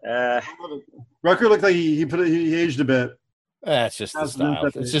 Uh, Rucker looked like he aged a bit. That's just the That's style.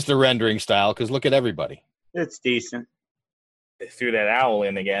 not that It's just the rendering style, because look at everybody. It's decent. They threw that owl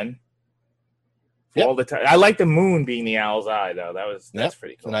in again. Yep. All the time. I like the moon being the owl's eye, though. That's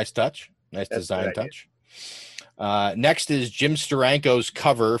pretty It's cool. a nice touch. Nice That's a design good idea. touch. Next is Jim Steranko's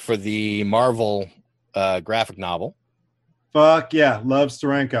cover for the Marvel graphic novel. Fuck yeah, love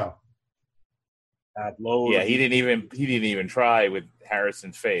Steranko. Yeah, he didn't even try with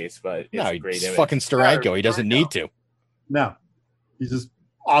Harrison's face, but it's No, a great it's image. fucking Steranko. He doesn't need to. No, he's just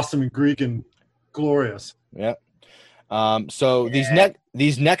awesome and Greek and glorious. Yeah. So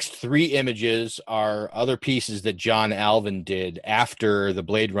these next three images are other pieces that John Alvin did after the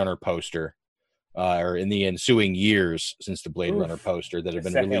Blade Runner poster, or in the ensuing years since the Blade Runner poster that have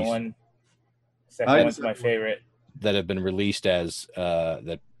been released. Second one's my favorite. That have been released as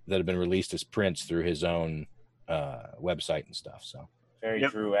that have been released as prints through his own website and stuff. So Very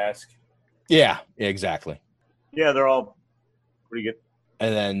Drew-esque. yeah, exactly. Yeah, they're all pretty good.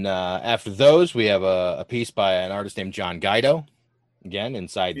 And then after those, we have a piece by an artist named John Guido, again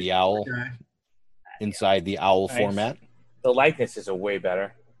inside the owl, Nice. format. The likenesses are way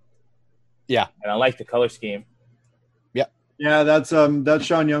better. Yeah, and I like the color scheme. Yeah, that's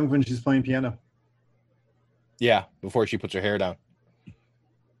Sean Young when she's playing piano. Yeah, before she puts her hair down.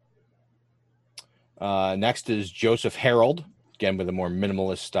 Next is Joseph Harold, again with a more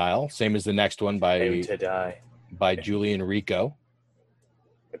minimalist style. Same as the next one Time to Die. by Julian Rico.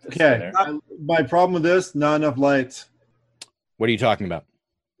 Okay, my problem with this, not enough lights. What are you talking about?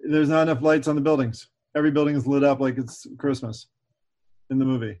 There's not enough lights on the buildings. Every building is lit up like it's Christmas in the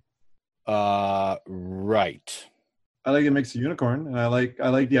movie. Right. I like it makes a unicorn, and I like the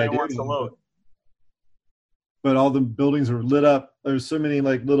idea. Wants to load. But all the buildings are lit up. There's so many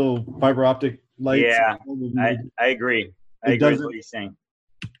like little fiber optic lights. Yeah, I agree. I agree with what you're saying.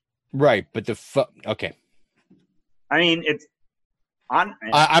 Right, but okay. I mean, it's on.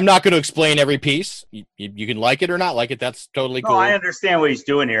 I'm not going to explain every piece. You can like it or not like it. That's totally cool. No, I understand what he's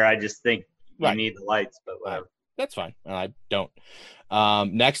doing here. I just think you Right. need the lights, but whatever. That's fine. I don't.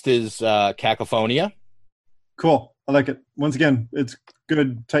 Next is Cacophonia. Cool. I like it. Once again, it's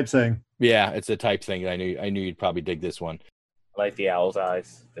good typesetting. Yeah, it's a type thing. I knew you'd probably dig this one. I like the owl's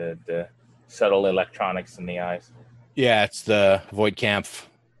eyes, the subtle electronics in the eyes. Yeah, it's the Voigtkampf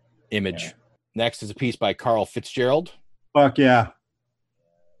image. Yeah. Next is a piece by Carl Fitzgerald. Fuck yeah.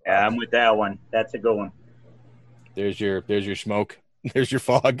 Yeah, I'm with that one. That's a good one. There's your smoke. There's your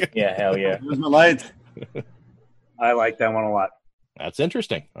fog. Yeah, hell yeah. There's my light. I like that one a lot. That's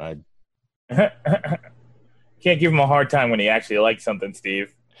interesting. Can't give him a hard time when he actually likes something,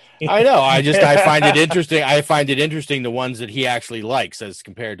 Steve. I know. I find it interesting. I find it interesting the ones that he actually likes as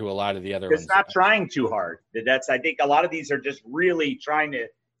compared to a lot of the other It's ones. not trying too hard. I think a lot of these are just really trying to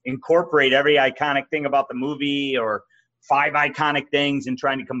incorporate every iconic thing about the movie or 5 iconic things and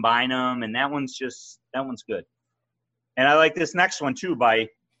trying to combine them. And that one's good. And I like this next one too by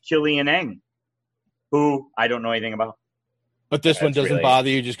Killian Eng, who I don't know anything about. But this one That's doesn't really- bother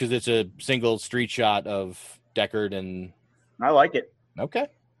you just because it's a single street shot of Deckard and. I like it. Okay.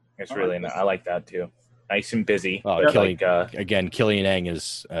 It's really nice. I like that too. Nice and busy. Oh, But Killian Eng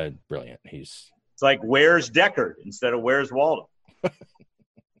is brilliant. He's. It's like where's Deckard instead of where's Waldo.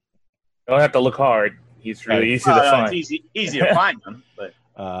 don't have to look hard. He's really easy to find. It's easy to find them, but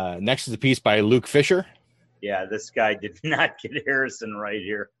Next is a piece by Luke Fisher. yeah, this guy did not get Harrison right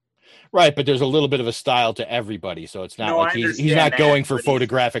here. Right, but there's a little bit of a style to everybody, so it's not No, like I he's understand not that, going for but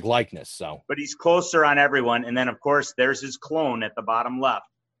photographic likeness. So But he's closer on everyone, and then of course there's his clone at the bottom left.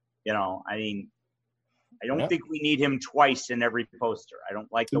 I mean, I don't Yeah. think we need him twice in every poster. I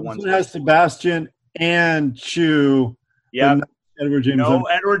don't like the This ones. one has Sebastian and Chew. Yeah. but not Edward James. No,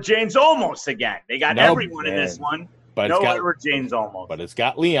 Edward James Olmos again. They got Nope. everyone in this one. But no it's got- Edward James Olmos. but it's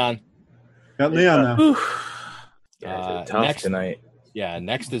got Leon. Got Leon now. Guys are tough next, tonight. Yeah.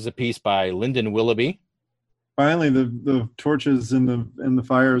 Next is a piece by Lyndon Willoughby. Finally, the torches and the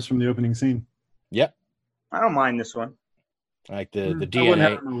fires from the opening scene. Yep. I don't mind this one. I like the I wouldn't DNA.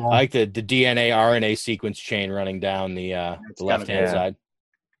 have it on the wall. I like the DNA RNA sequence chain running down the left hand side.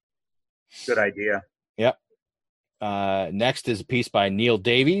 Good idea. Yep. Next is a piece by Neil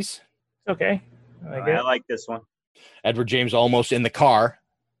Davies. Okay. I like this one. Edward James Olmos in the car.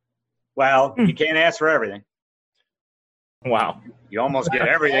 Well, you can't ask for everything. Wow. You almost get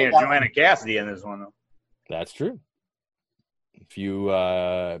everything of Joanna Cassidy in this one, though. That's true. If you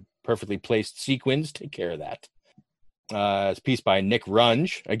perfectly placed sequins, take care of that. It's a piece by Nick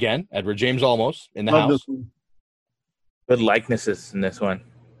Runge. Again, Edward James Olmos in the Love house. this one. Good likenesses in this one.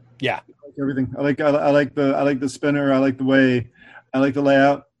 Yeah. I like everything. I like the spinner. I like the way. I like the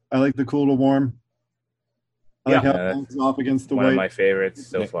layout. I like the cool to warm. I like how it bounces off against the One white. of my favorites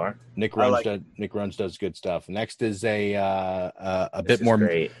so far. Nick Runge does good stuff. Next is a bit more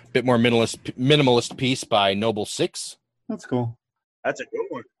minimalist piece by Noble Six. That's cool. That's a good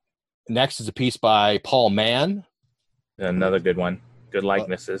one. Next is a piece by Paul Mann. Another good one. Good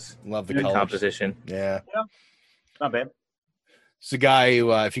likenesses. Love the good colors. composition. Yeah. Not bad. It's a guy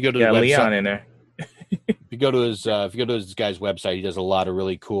who, if you go to the website, Leon in there. if you go to his guy's website, he does a lot of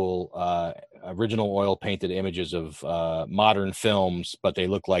really cool original oil painted images of modern films, but they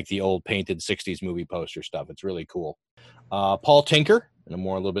look like the old painted 60s movie poster stuff. It's really cool. Paul Tinker in a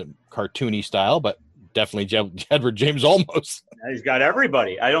little bit cartoony style, but definitely Edward James Olmos. He's got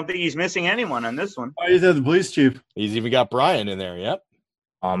everybody. I don't think he's missing anyone on this one. Oh, he's the police chief. He's even got Brian in there. Yep.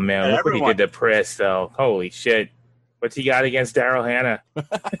 Oh man, look what he did to Priss though. Holy shit. What's he got against Daryl Hannah?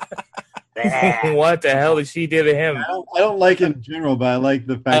 What the hell did she do to him? I don't like it in general, but I like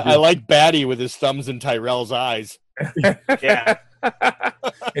the fact. I like Batty with his thumbs in Tyrell's eyes. Yeah.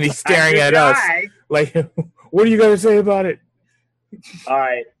 And he's staring at us like, what are you going to say about it? All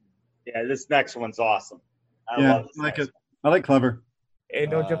right. Yeah, this next one's awesome. I love this like next it. I like clever. Hey,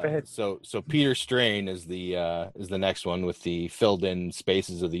 don't jump ahead. So Peter Strain is the next one with the filled in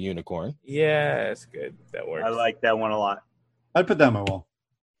spaces of the unicorn. Yeah, that's good. That works. I like that one a lot. I'd put that on my wall.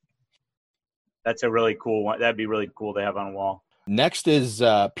 That's a really cool one. That'd be really cool to have on a wall. Next is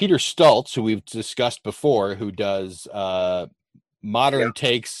Peter Stultz, who we've discussed before, who does modern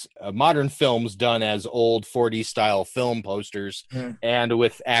takes, modern films done as old 40s style film posters and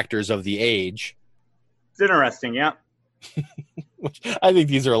with actors of the age. It's interesting, yeah. Which I think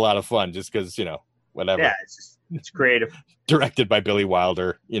these are a lot of fun just because, whatever. Yeah, it's creative. Directed by Billy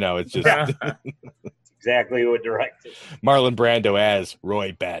Wilder. It's just exactly what directed. Marlon Brando as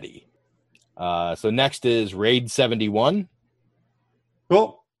Roy Batty. So next is Raid 71.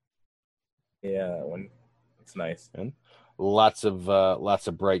 Cool. Yeah, that one. It's nice. And lots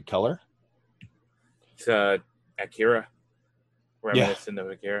of bright color. It's Akira. Reminiscent of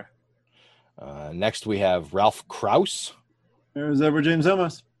Akira. Next we have Ralph Krauss. There's Edward James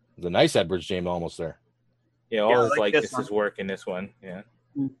Olmos. The nice Edward James Olmos there. Yeah, all his likenesses work in this one. Yeah.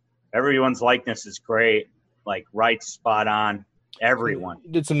 Everyone's likeness is great. Like right spot on. Everyone. He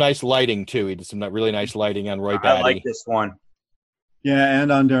did some nice lighting too. He did some really nice lighting on Roy Batty. I like this one. Yeah,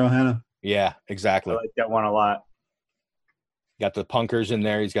 and on Daryl Hannah. Yeah, exactly. I like that one a lot. Got the punkers in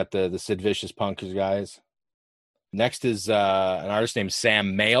there. He's got the Sid Vicious punkers guys. Next is an artist named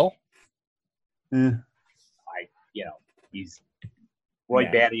Sam Mayle. Yeah. He's Roy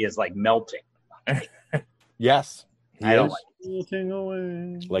Batty is like melting. Yes. I don't like Melting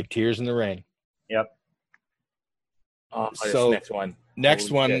away. Like tears in the rain. Yep. So next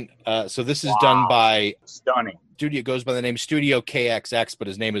one. So this is done by stunning. Studio goes by the name Studio KXX, but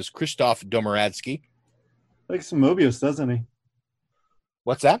his name is Krzysztof Domoradsky. Like some Mobius, doesn't he?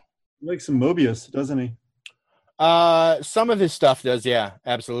 What's that? Like some Mobius, doesn't he? Some of his stuff does, yeah,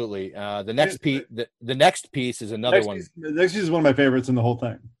 absolutely. The next piece is another one. The next piece is one of my favorites in the whole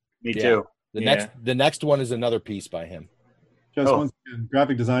thing. Me too. The next one is another piece by him. Just once again,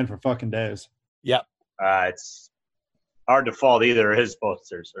 graphic design for fucking days. Yep. It's hard to fault either of his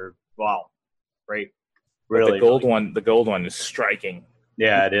posters. Wow, great. Really, the gold one is striking.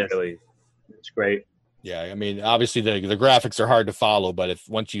 Yeah, it is. Really, it's great. Yeah, I mean, obviously the graphics are hard to follow, but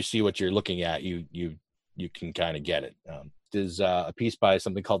once you see what you're looking at, you can kind of get it. There's a piece by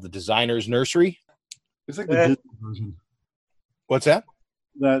something called the Designer's Nursery. It's like the Disney version. What's that?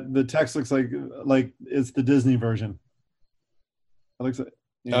 That the text looks like it's the Disney version. It looks like.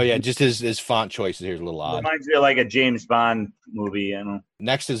 Yeah. Oh yeah, just his font choices here is a little odd. Reminds me of like a James Bond movie.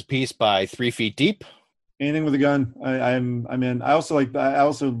 Next is a piece by 3 Feet Deep. Anything with a gun, I'm in. I also like.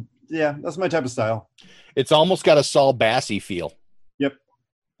 That's my type of style. It's almost got a Saul Bassey feel. Yep,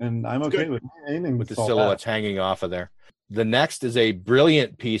 and I'm okay with anything with the Saul silhouettes Bass. hanging off of there. The next is a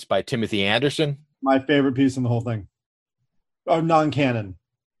brilliant piece by Timothy Anderson. My favorite piece in the whole thing. Oh, non-canon.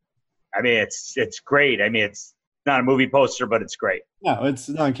 I mean, it's great. I mean, it's not a movie poster, but it's great. No, it's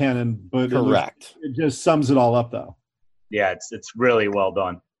non-canon, but correct. It just sums it all up, though. Yeah, it's really well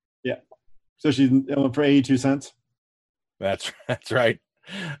done. Yeah, especially for 82 cents. That's right.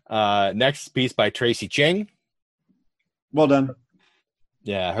 Next piece by Tracy Ching. Well done.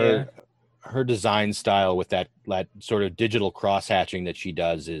 Yeah, her design style with that sort of digital cross-hatching that she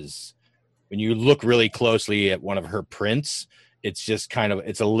does is, when you look really closely at one of her prints, it's just kind of,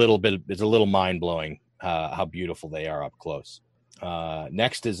 it's a little mind-blowing how beautiful they are up close.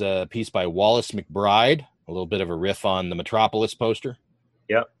 Next is a piece by Wallace McBride, a little bit of a riff on the Metropolis poster.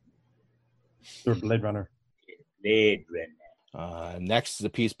 Yep. Or Blade Runner. Blade Runner. Next is a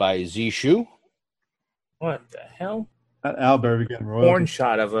piece by Z Shu. What the hell? That owl better be getting royalty. Porn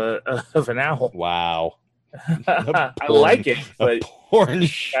shot of an owl. Wow. I like it, but porn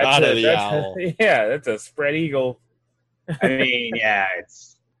shot of the owl. Yeah, that's a spread eagle. I mean, yeah,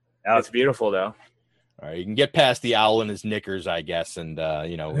 it's beautiful though. All right, you can get past the owl in his knickers, I guess, and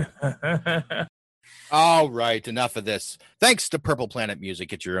you know. All right, enough of this. Thanks to Purple Planet Music.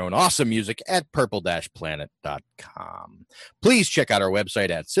 Get your own awesome music at purple-planet.com. Please check out our website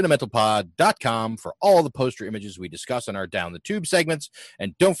at cinementalpod.com for all the poster images we discuss on our Down the Tube segments.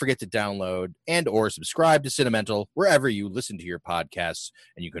 And don't forget to download and or subscribe to Cinemental wherever you listen to your podcasts.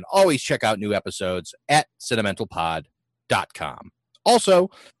 And you can always check out new episodes at cinementalpod.com. Also,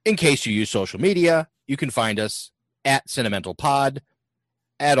 in case you use social media, you can find us at CinementalPod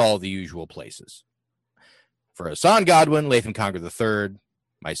at all the usual places. For Hassan Godwin, Latham Conger III,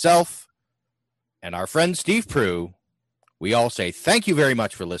 myself, and our friend Steve Prue, we all say thank you very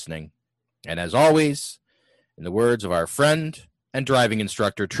much for listening. And as always, in the words of our friend and driving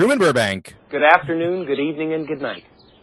instructor, Truman Burbank, Good afternoon, good evening, and good night.